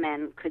 3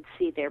 men could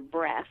see their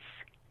breath.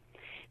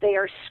 They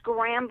are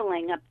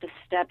scrambling up the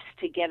steps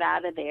to get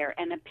out of there,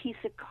 and a piece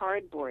of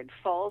cardboard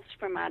falls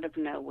from out of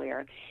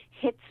nowhere,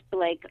 hits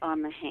Blake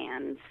on the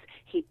hands.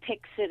 He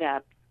picks it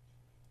up.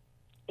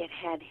 It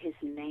had his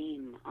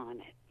name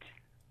on it.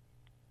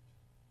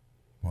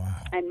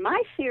 Wow. And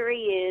my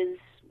theory is,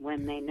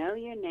 when they know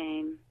your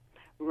name,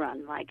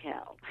 run like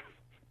hell.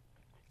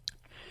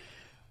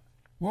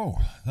 Whoa,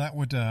 that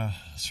would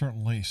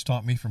certainly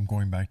stop me from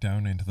going back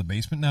down into the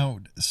basement. Now,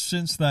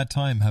 since that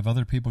time, have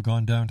other people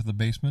gone down to the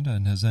basement,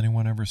 and has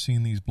anyone ever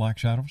seen these black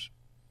shadows?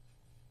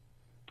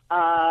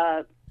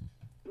 Not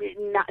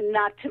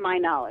to my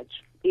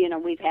knowledge. You know,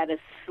 we've had a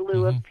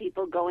slew of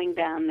people going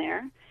down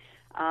there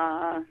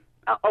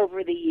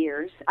over the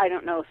years. I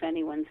don't know if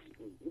anyone's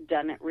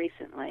done it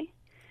recently.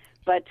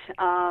 But,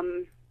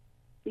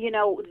 you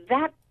know,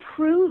 that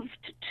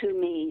proved to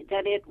me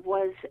that it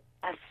was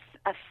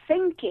a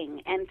thinking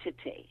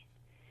entity.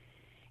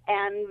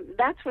 And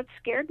that's what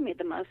scared me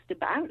the most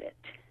about it.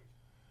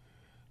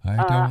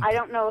 I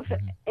don't know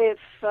if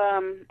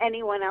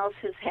anyone else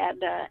has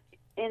had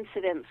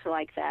incidents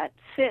like that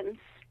since.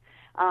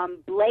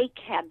 Blake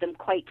had them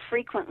quite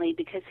frequently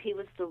because he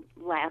was the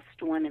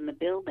last one in the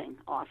building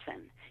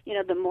often. You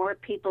know, the more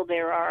people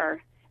there are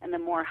and the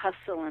more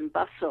hustle and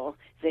bustle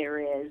there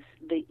is,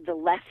 the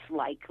less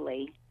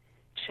likely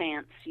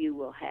chance you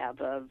will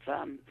have of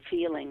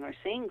feeling or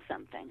seeing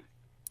something.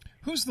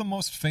 Who's the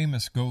most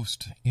famous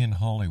ghost in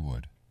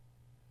Hollywood?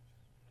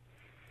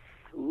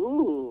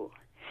 Ooh.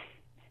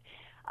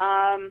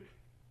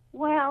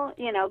 Well,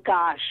 you know,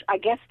 gosh, I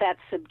guess that's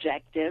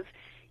subjective.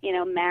 You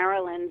know,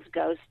 Marilyn's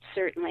ghost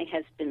certainly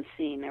has been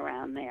seen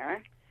around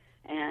there,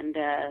 and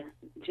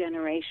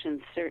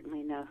generations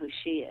certainly know who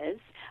she is.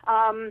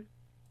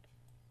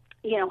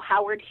 You know,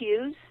 Howard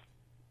Hughes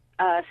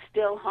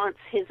still haunts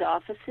his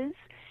offices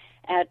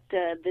at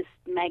this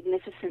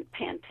magnificent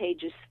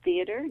Pantages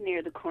Theater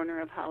near the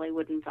corner of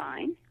Hollywood and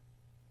Vine.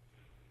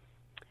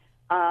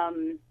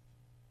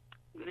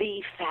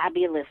 The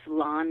fabulous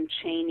Lon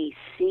Chaney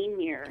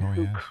Sr.,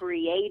 who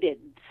created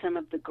some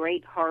of the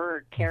great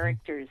horror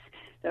characters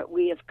that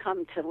we have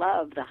come to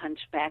love, The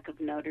Hunchback of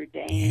Notre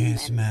Dame.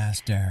 Yes, and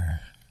Master.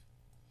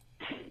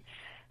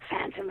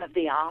 Phantom of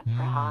the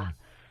Opera.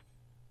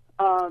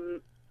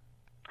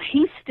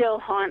 He still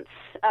haunts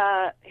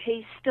a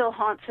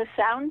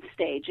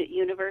soundstage at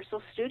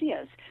Universal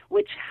Studios,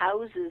 which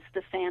houses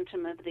the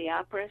Phantom of the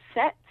Opera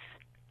sets.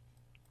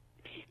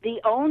 The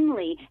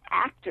only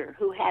actor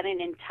who had an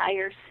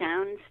entire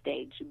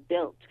soundstage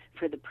built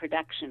for the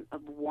production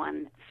of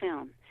one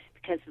film,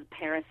 because the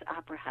Paris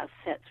Opera House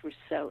sets were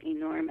so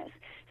enormous.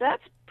 So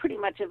that's pretty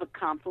much of a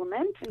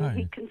compliment, and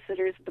he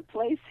considers the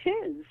place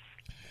his.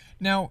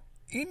 Now,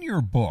 in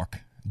your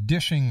book,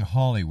 Dishing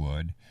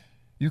Hollywood,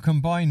 you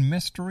combine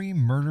mystery,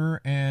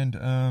 murder,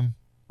 and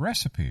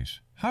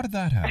recipes. How did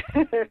that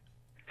happen?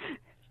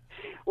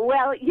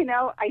 Well,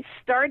 I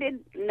started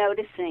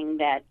noticing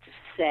that,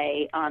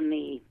 say,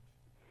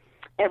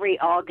 every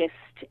August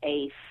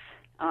 8th,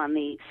 on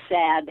the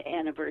sad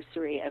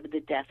anniversary of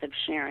the death of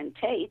Sharon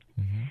Tate,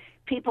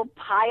 people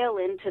pile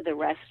into the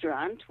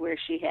restaurant where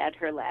she had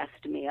her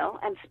last meal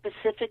and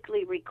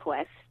specifically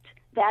request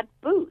that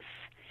booth.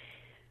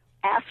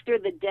 After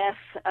the death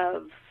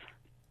of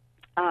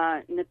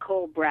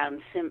Nicole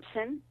Brown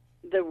Simpson,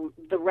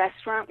 the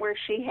restaurant where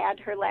she had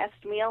her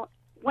last meal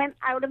went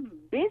out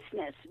of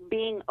business,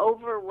 being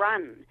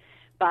overrun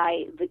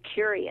by the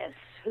curious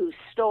who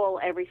stole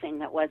everything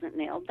that wasn't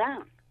nailed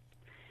down.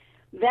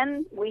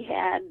 Then we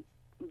had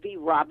the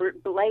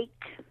Robert Blake,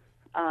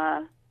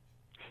 I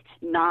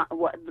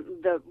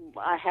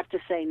have to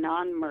say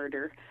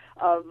non-murder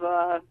of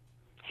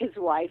his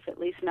wife, at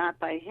least not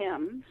by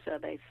him, so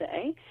they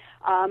say.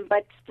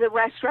 But the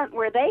restaurant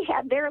where they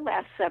had their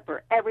Last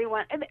Supper,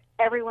 everyone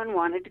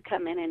wanted to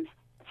come in and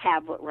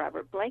have what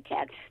Robert Blake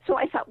had. So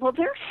I thought, well,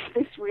 there's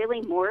this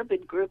really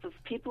morbid group of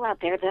people out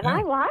there that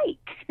I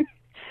like.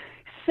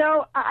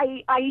 So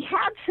I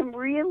had some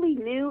really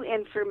new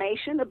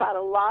information about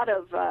a lot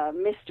of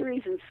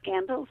mysteries and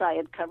scandals I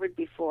had covered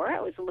before. I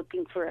was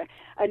looking for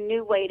a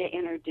new way to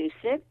introduce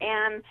it,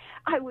 and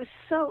I was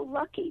so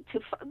lucky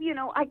to,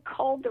 I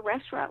called the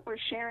restaurant where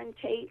Sharon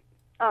Tate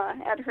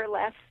had her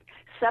Last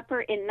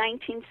Supper in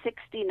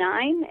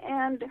 1969,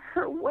 and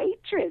her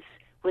waitress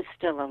was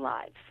still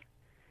alive,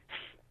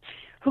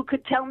 who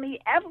could tell me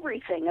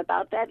everything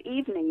about that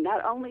evening,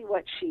 not only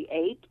what she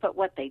ate, but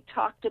what they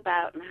talked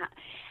about and how.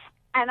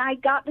 And I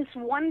got this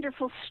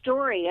wonderful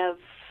story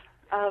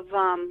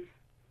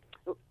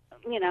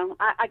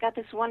I got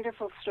this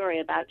wonderful story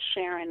about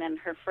Sharon and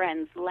her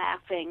friends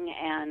laughing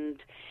and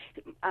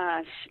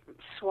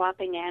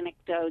swapping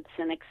anecdotes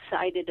and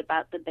excited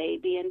about the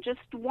baby and just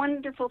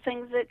wonderful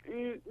things that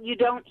you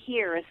don't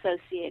hear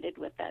associated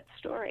with that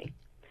story.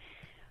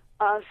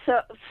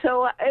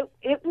 So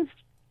it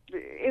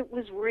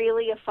was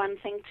really a fun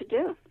thing to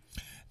do.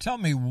 Tell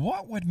me,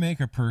 what would make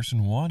a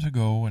person want to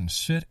go and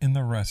sit in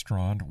the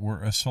restaurant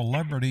where a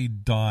celebrity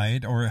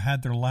died or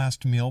had their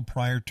last meal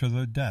prior to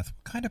their death?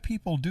 What kind of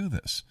people do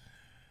this?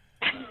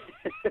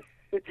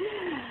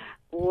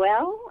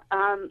 Well,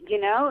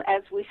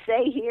 as we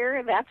say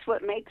here, that's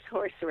what makes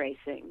horse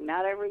racing.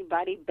 Not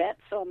everybody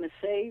bets on the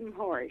same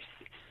horse.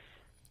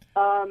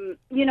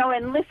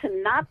 And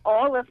listen, not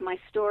all of my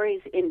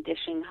stories in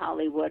Dishing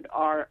Hollywood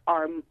are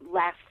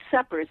Last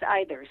Suppers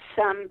either.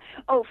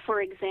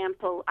 For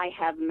example, I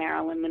have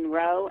Marilyn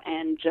Monroe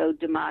and Joe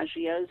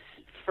DiMaggio's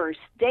first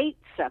date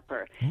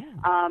supper.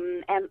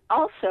 And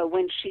also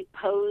when she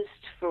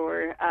posed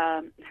for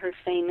her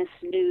famous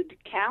nude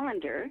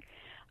calendar,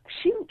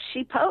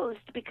 she posed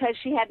because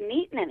she hadn't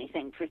eaten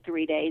anything for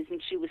 3 days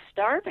and she was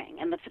starving.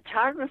 And the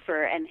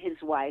photographer and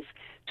his wife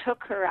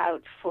took her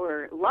out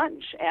for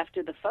lunch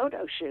after the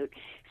photo shoot.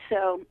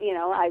 So,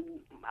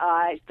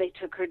 they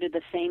took her to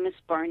the famous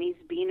Barney's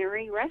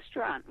Beanery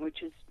restaurant, which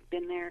has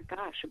been there,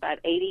 about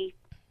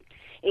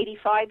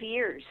 85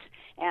 years.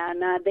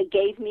 And they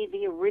gave me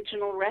the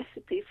original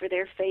recipe for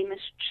their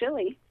famous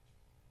chili.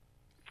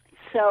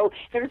 So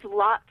there's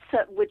lots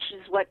of, which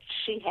is what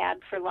she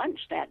had for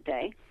lunch that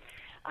day.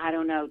 I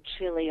don't know,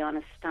 chili on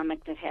a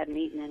stomach that hadn't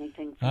eaten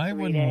anything for 3 days. I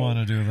wouldn't want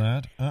to do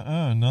that.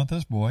 Not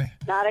this boy.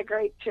 Not a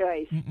great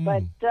choice.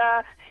 But,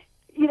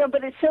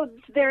 so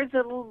there's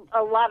a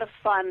lot of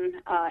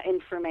fun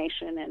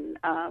information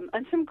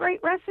and some great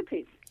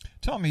recipes.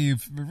 Tell me,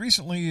 you've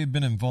recently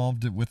been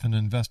involved with an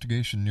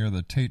investigation near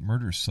the Tate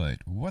murder site.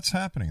 What's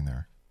happening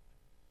there?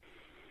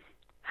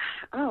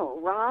 Oh,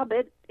 Rob,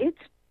 it's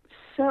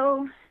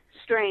so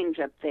strange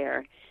up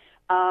there.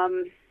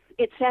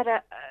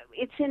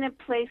 It's in a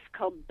place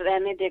called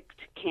Benedict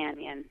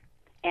Canyon,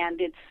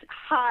 and it's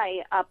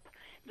high up.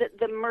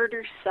 The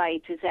murder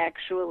site is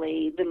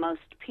actually the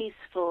most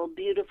peaceful,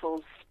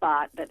 beautiful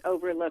spot that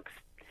overlooks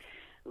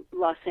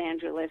Los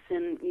Angeles,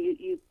 and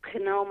you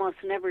can almost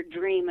never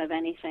dream of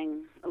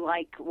anything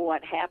like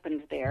what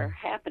happened there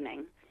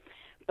happening.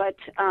 But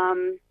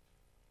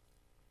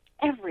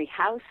every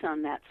house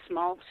on that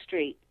small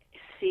street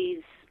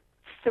sees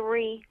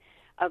 3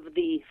 of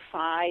the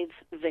 5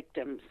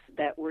 victims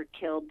that were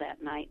killed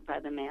that night by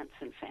the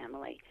Manson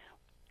family.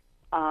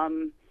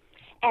 And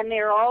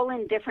they're all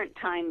in different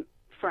time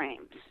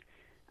frames.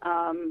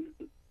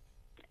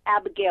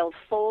 Abigail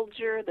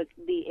Folger,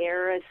 the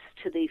heiress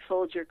to the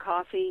Folger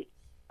Coffee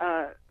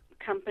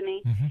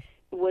Company,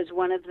 was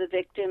one of the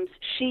victims.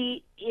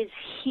 She is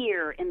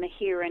here in the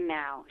here and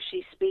now.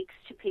 She speaks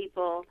to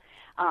people.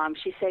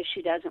 She says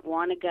she doesn't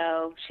want to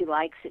go. She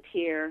likes it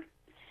here.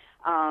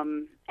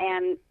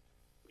 And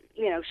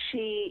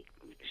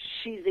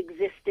she's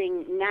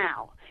existing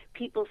now.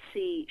 People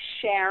see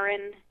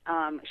Sharon.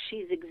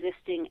 She's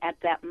existing at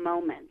that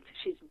moment.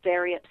 She's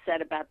very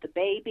upset about the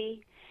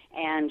baby,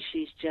 and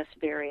she's just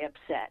very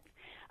upset.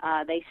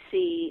 They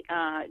see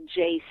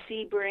Jay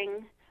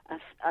Sebring,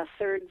 a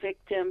third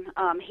victim.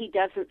 He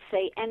doesn't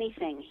say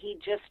anything. He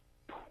just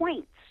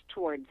points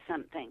toward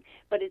something,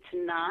 but it's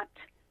not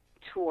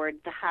toward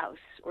the house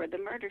or the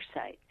murder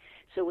site.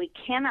 So we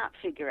cannot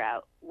figure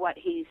out what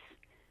he's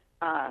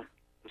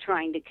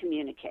trying to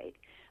communicate.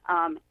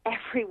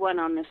 Everyone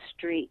on the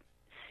street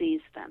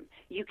sees them.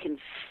 You can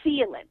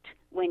feel it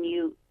when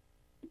you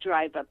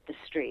drive up the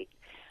street.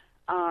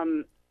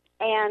 And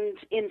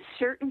in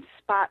certain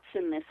spots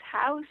in this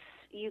house,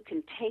 you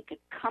can take a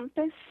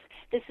compass.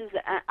 This is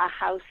a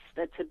house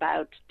that's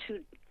about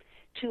two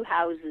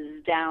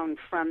houses down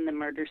from the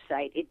murder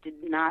site. It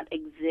did not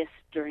exist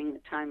during the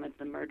time of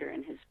the murder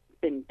and has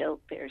been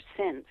built there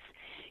since.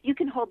 You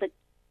can hold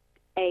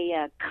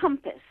a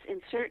compass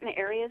in certain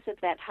areas of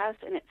that house,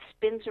 and it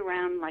spins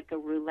around like a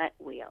roulette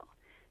wheel.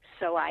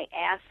 So I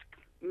ask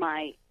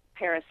my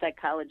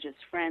parapsychologist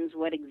friends,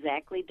 what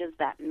exactly does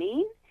that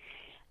mean?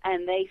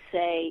 And they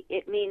say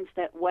it means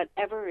that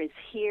whatever is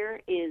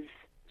here is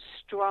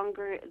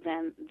stronger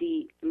than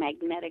the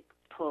magnetic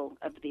pull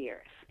of the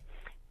earth.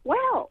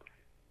 Well,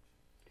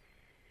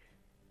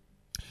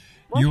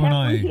 you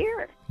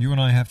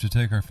and I have to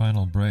take our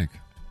final break.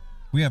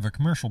 We have a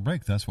commercial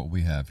break. That's what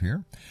we have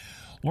here.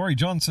 Laurie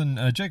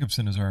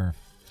Jacobson is our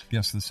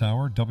guest this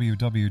hour.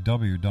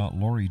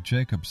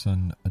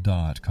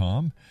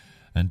 www.lauriejacobson.com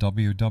and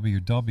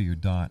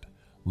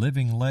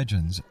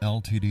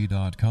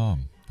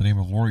www.livinglegendsltd.com. The name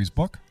of Laurie's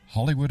book,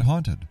 Hollywood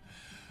Haunted.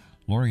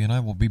 Laurie and I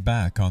will be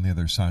back on the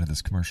other side of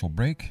this commercial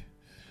break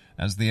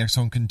as the X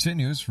Zone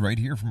continues right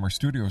here from our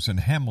studios in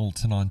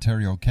Hamilton,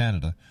 Ontario,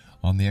 Canada,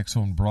 on the X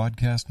Zone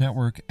Broadcast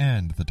Network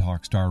and the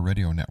Talkstar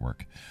Radio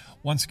Network.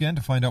 Once again,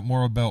 to find out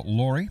more about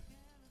Laurie,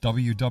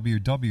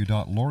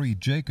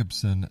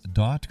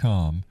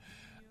 www.lauriejacobson.com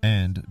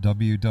and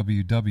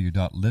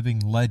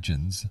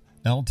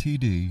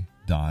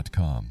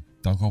www.livinglegendsltd.com.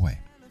 Don't go away.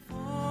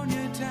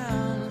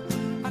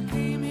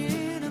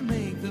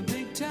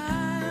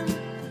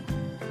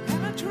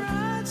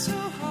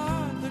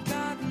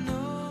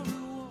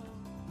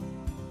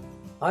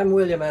 I'm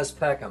William S.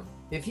 Peckham.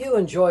 If you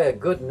enjoy a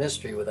good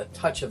mystery with a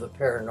touch of the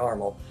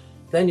paranormal,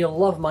 then you'll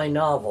love my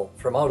novel,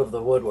 From Out of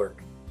the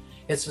Woodwork.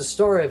 It's the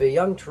story of a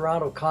young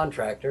Toronto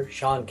contractor,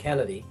 Sean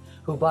Kennedy,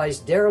 who buys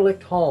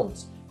derelict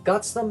homes,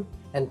 guts them,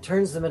 and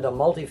turns them into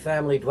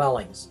multifamily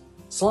dwellings.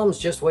 Slums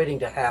just waiting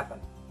to happen.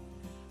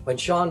 When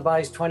Sean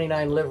buys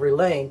 29 Livery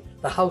Lane,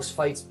 the house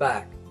fights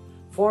back.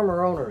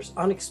 Former owners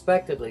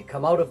unexpectedly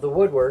come out of the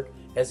woodwork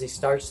as he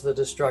starts the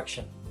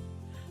destruction.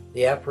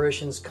 The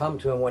apparitions come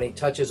to him when he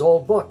touches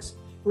old books,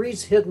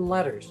 reads hidden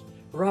letters,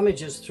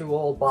 rummages through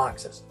old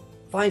boxes,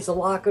 finds a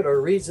locket,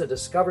 or reads a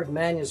discovered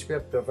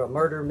manuscript of a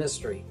murder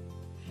mystery.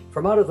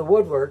 From Out of the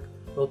Woodwork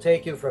will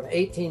take you from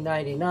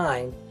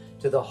 1899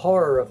 to the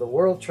horror of the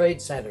World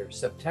Trade Center,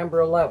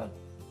 September 11,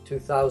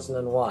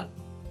 2001.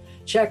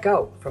 Check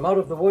out From Out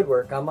of the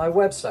Woodwork on my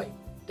website,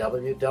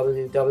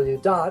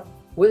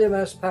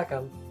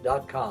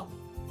 www.williamspeckham.com.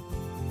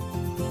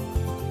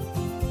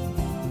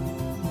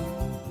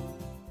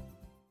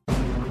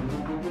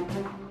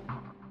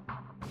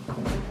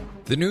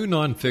 The new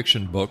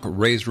nonfiction book,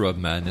 Razor of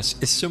Madness,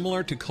 is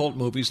similar to cult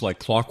movies like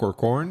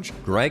Clockwork Orange,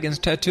 Dragon's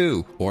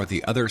Tattoo, or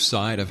The Other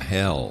Side of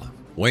Hell.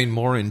 Wayne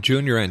Morin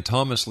Jr. and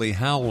Thomas Lee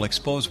Howell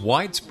expose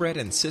widespread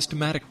and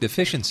systematic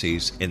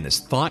deficiencies in this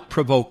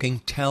thought-provoking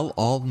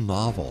tell-all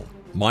novel.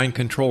 Mind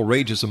control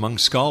rages among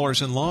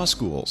scholars in law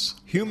schools.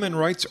 Human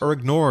rights are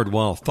ignored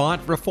while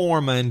thought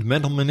reform and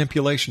mental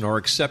manipulation are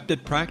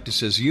accepted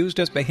practices used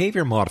as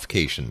behavior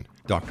modification.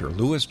 Dr.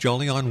 Louis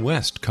Jolyon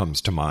West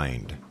comes to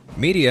mind.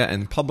 Media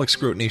and public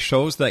scrutiny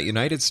shows that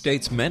United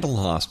States mental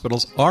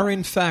hospitals are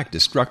in fact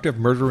destructive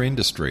murder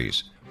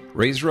industries.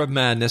 Razor of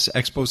Madness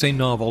expose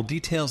novel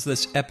details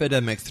this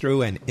epidemic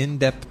through an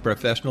in-depth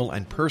professional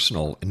and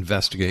personal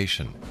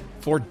investigation.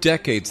 For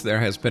decades there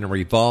has been a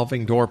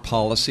revolving door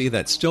policy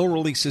that still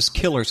releases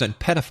killers and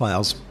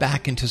pedophiles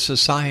back into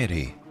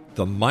society.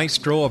 The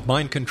maestro of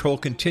mind control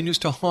continues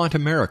to haunt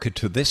America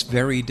to this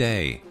very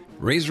day.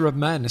 Razor of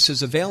Madness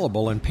is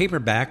available in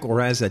paperback or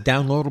as a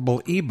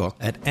downloadable ebook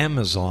at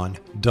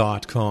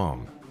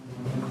Amazon.com.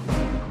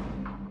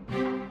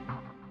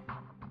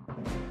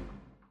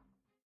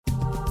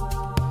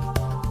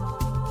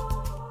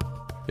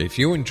 If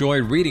you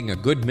enjoy reading a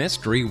good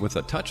mystery with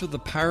a touch of the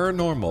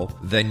paranormal,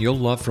 then you'll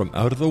love From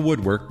Out of the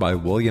Woodwork by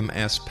William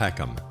S.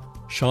 Peckham.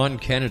 Sean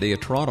Kennedy, a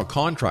Toronto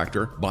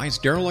contractor, buys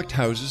derelict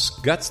houses,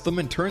 guts them,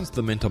 and turns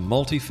them into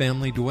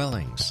multifamily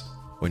dwellings.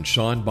 When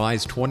Sean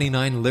buys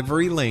 29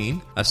 Livery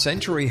Lane, a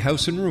century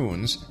house in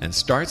ruins, and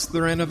starts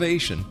the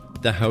renovation,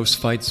 the house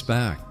fights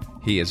back.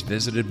 He is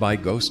visited by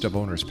ghosts of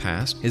owners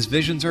past. His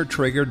visions are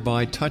triggered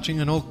by touching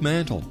an oak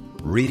mantle,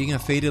 reading a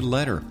faded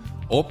letter,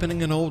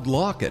 opening an old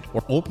locket,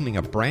 or opening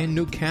a brand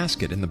new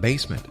casket in the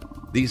basement.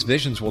 These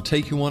visions will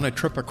take you on a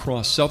trip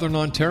across southern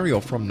Ontario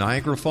from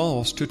Niagara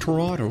Falls to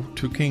Toronto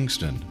to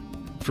Kingston.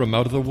 From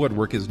Out of the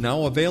Woodwork is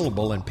now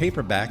available in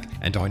paperback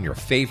and on your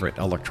favorite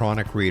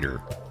electronic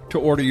reader. To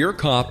order your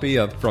copy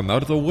of From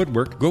Out of the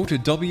Woodwork, go to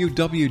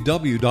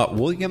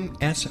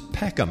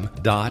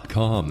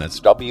www.williamspeckham.com. That's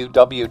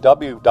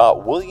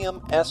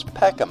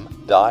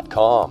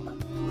www.williamspeckham.com.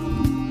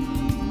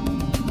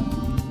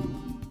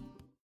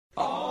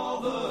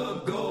 All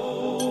the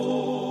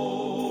gold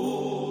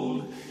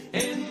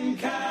in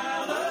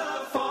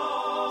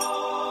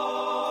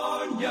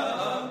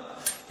California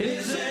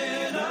is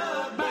in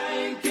a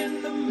bank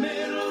in the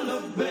middle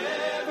of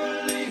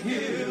Beverly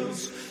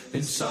Hills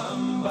in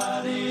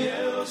somebody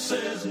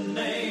else's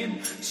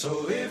name.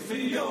 So if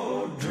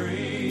you're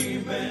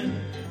dreaming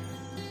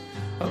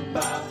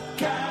about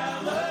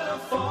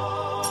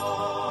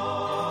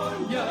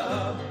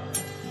California,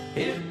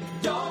 it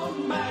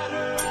don't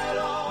matter at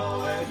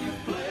all where you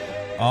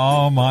play.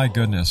 Oh, my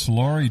goodness.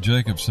 Laurie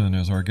Jacobson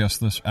is our guest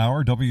this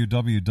hour.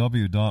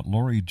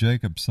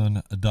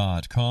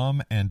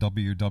 www.lauriejacobson.com and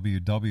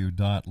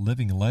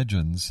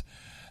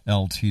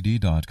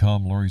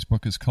www.livinglegendsltd.com. Laurie's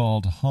book is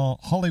called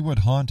Hollywood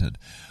Haunted.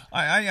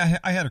 I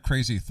had a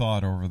crazy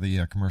thought over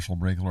the commercial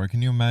break, Laurie.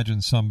 Can you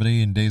imagine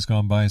somebody in days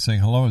gone by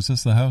saying, hello, is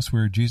this the house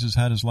where Jesus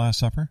had his Last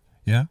Supper?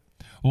 Yeah?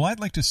 Well, I'd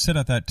like to sit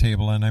at that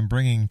table, and I'm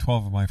bringing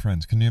 12 of my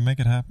friends. Can you make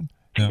it happen?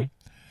 No?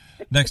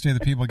 Next day the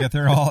people get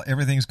there,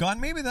 everything's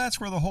gone. Maybe that's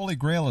where the Holy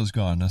Grail is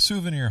gone. A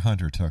souvenir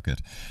hunter took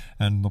it.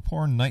 And the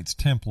poor Knights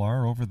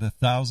Templar over the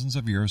thousands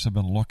of years have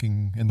been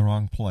looking in the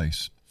wrong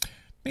place.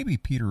 Maybe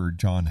Peter or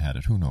John had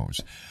it. Who knows?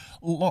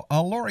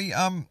 Laurie,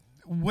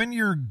 when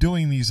you're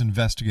doing these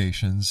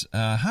investigations,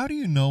 how do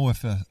you know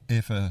if a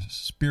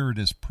spirit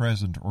is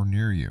present or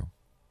near you?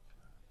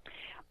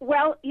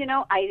 Well,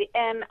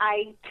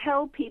 I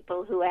tell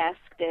people who ask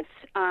this,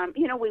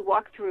 we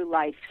walk through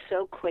life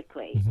so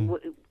quickly. Mm-hmm.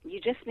 You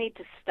just need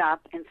to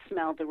stop and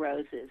smell the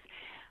roses.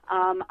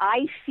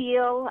 I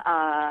feel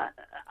I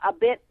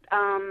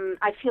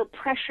feel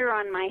pressure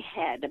on my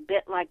head, a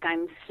bit like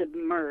I'm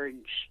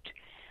submerged.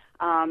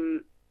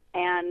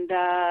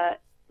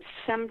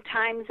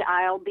 Sometimes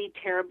I'll be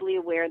terribly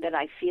aware that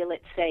I feel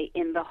it, say,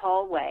 in the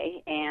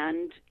hallway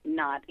and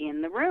not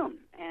in the room.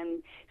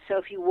 And so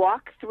if you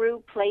walk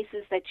through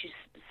places that you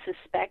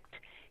suspect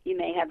you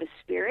may have a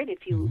spirit,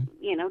 if you,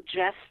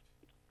 just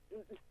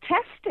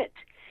test it.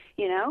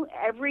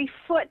 Every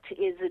foot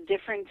is a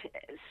different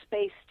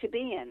space to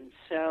be in.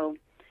 So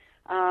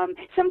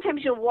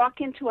sometimes you'll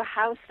walk into a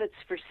house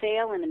that's for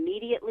sale and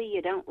immediately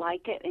you don't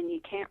like it and you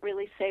can't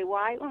really say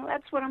why. Well,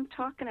 that's what I'm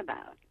talking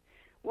about.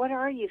 What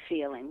are you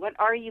feeling? What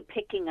are you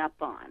picking up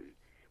on?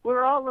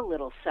 We're all a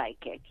little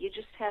psychic. You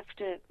just have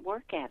to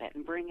work at it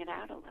and bring it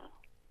out a little.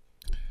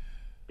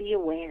 Be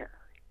aware.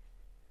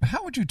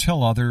 How would you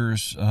tell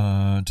others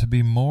to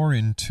be more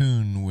in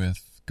tune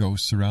with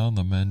ghosts around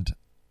them? And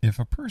if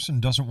a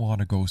person doesn't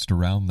want a ghost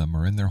around them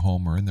or in their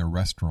home or in their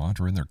restaurant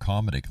or in their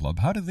comedy club,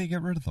 how do they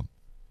get rid of them?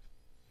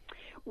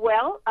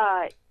 Well,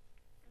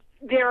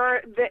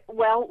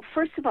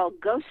 first of all,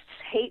 ghosts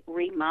hate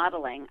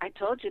remodeling. I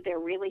told you they're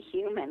really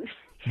human.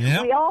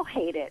 Yeah. We all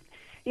hate it.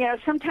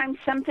 Sometimes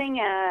something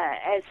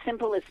as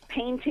simple as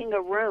painting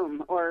a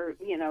room or,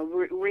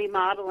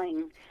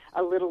 remodeling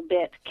a little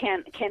bit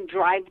can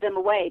drive them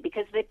away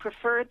because they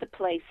prefer the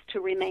place to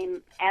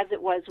remain as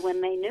it was when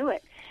they knew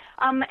it.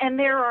 And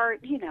there are,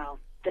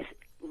 the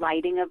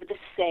lighting of the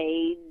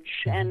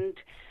sage and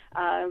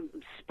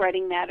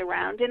spreading that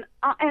around and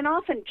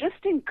often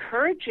just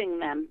encouraging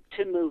them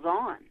to move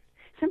on.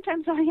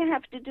 Sometimes all you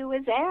have to do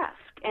is ask,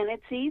 and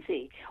it's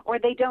easy. Or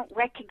they don't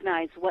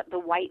recognize what the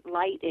white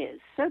light is.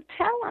 So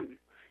tell them.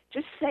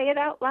 Just say it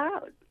out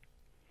loud.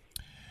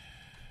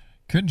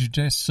 Couldn't you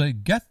just say,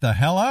 get the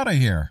hell out of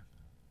here?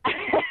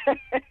 I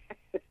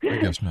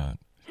guess not.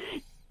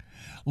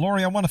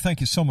 Laurie, I want to thank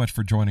you so much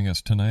for joining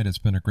us tonight. It's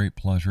been a great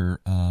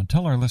pleasure.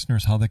 Tell our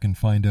listeners how they can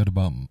find out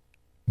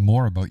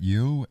more about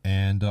you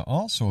and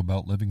also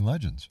about Living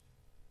Legends.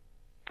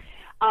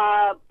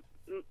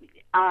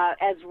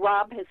 As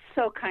Rob has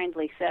so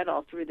kindly said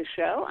all through the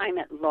show, I'm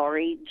at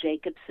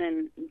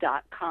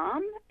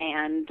LaurieJacobson.com,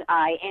 and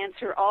I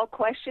answer all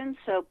questions,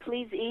 so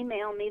please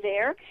email me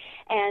there.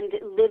 And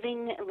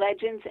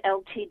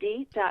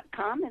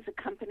LivingLegendsLTD.com is a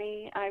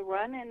company I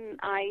run, and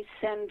I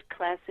send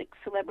classic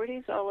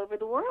celebrities all over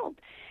the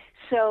world.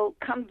 So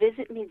come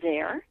visit me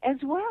there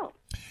as well.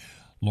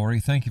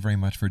 Laurie, thank you very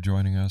much for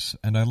joining us,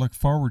 and I look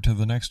forward to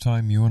the next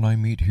time you and I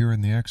meet here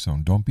in the X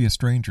Zone. Don't be a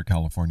stranger,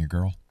 California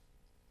girl.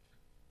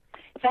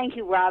 Thank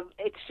you, Rob.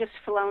 It's just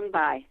flown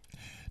by.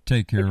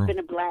 Take care. It's been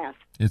a blast.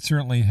 It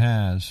certainly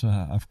has.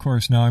 Of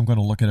course, now I'm going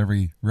to look at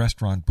every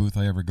restaurant booth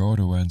I ever go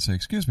to and say,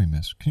 excuse me,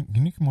 miss, can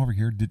you come over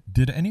here?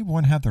 Did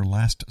anyone have their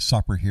Last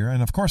Supper here?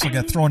 And, of course, I'll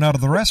get thrown out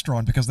of the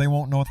restaurant because they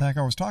won't know what the heck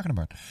I was talking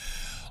about.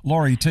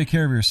 Laurie, take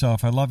care of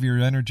yourself. I love your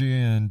energy,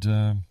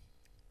 and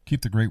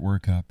keep the great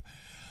work up.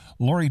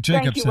 Laurie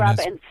Jacobson. Thank you, Rob,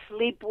 and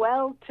sleep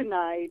well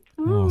tonight.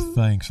 Oh,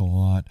 thanks a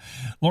lot.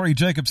 Laurie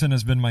Jacobson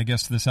has been my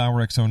guest this hour,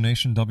 X-Zone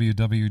Nation,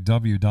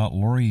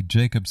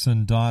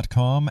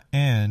 www.lauriejacobson.com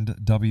and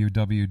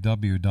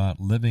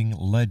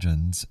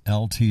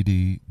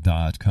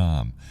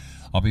www.livinglegendsltd.com.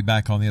 I'll be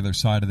back on the other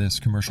side of this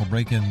commercial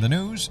break in the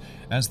news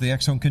as the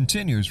X Zone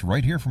continues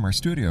right here from our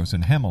studios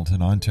in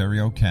Hamilton,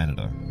 Ontario,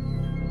 Canada.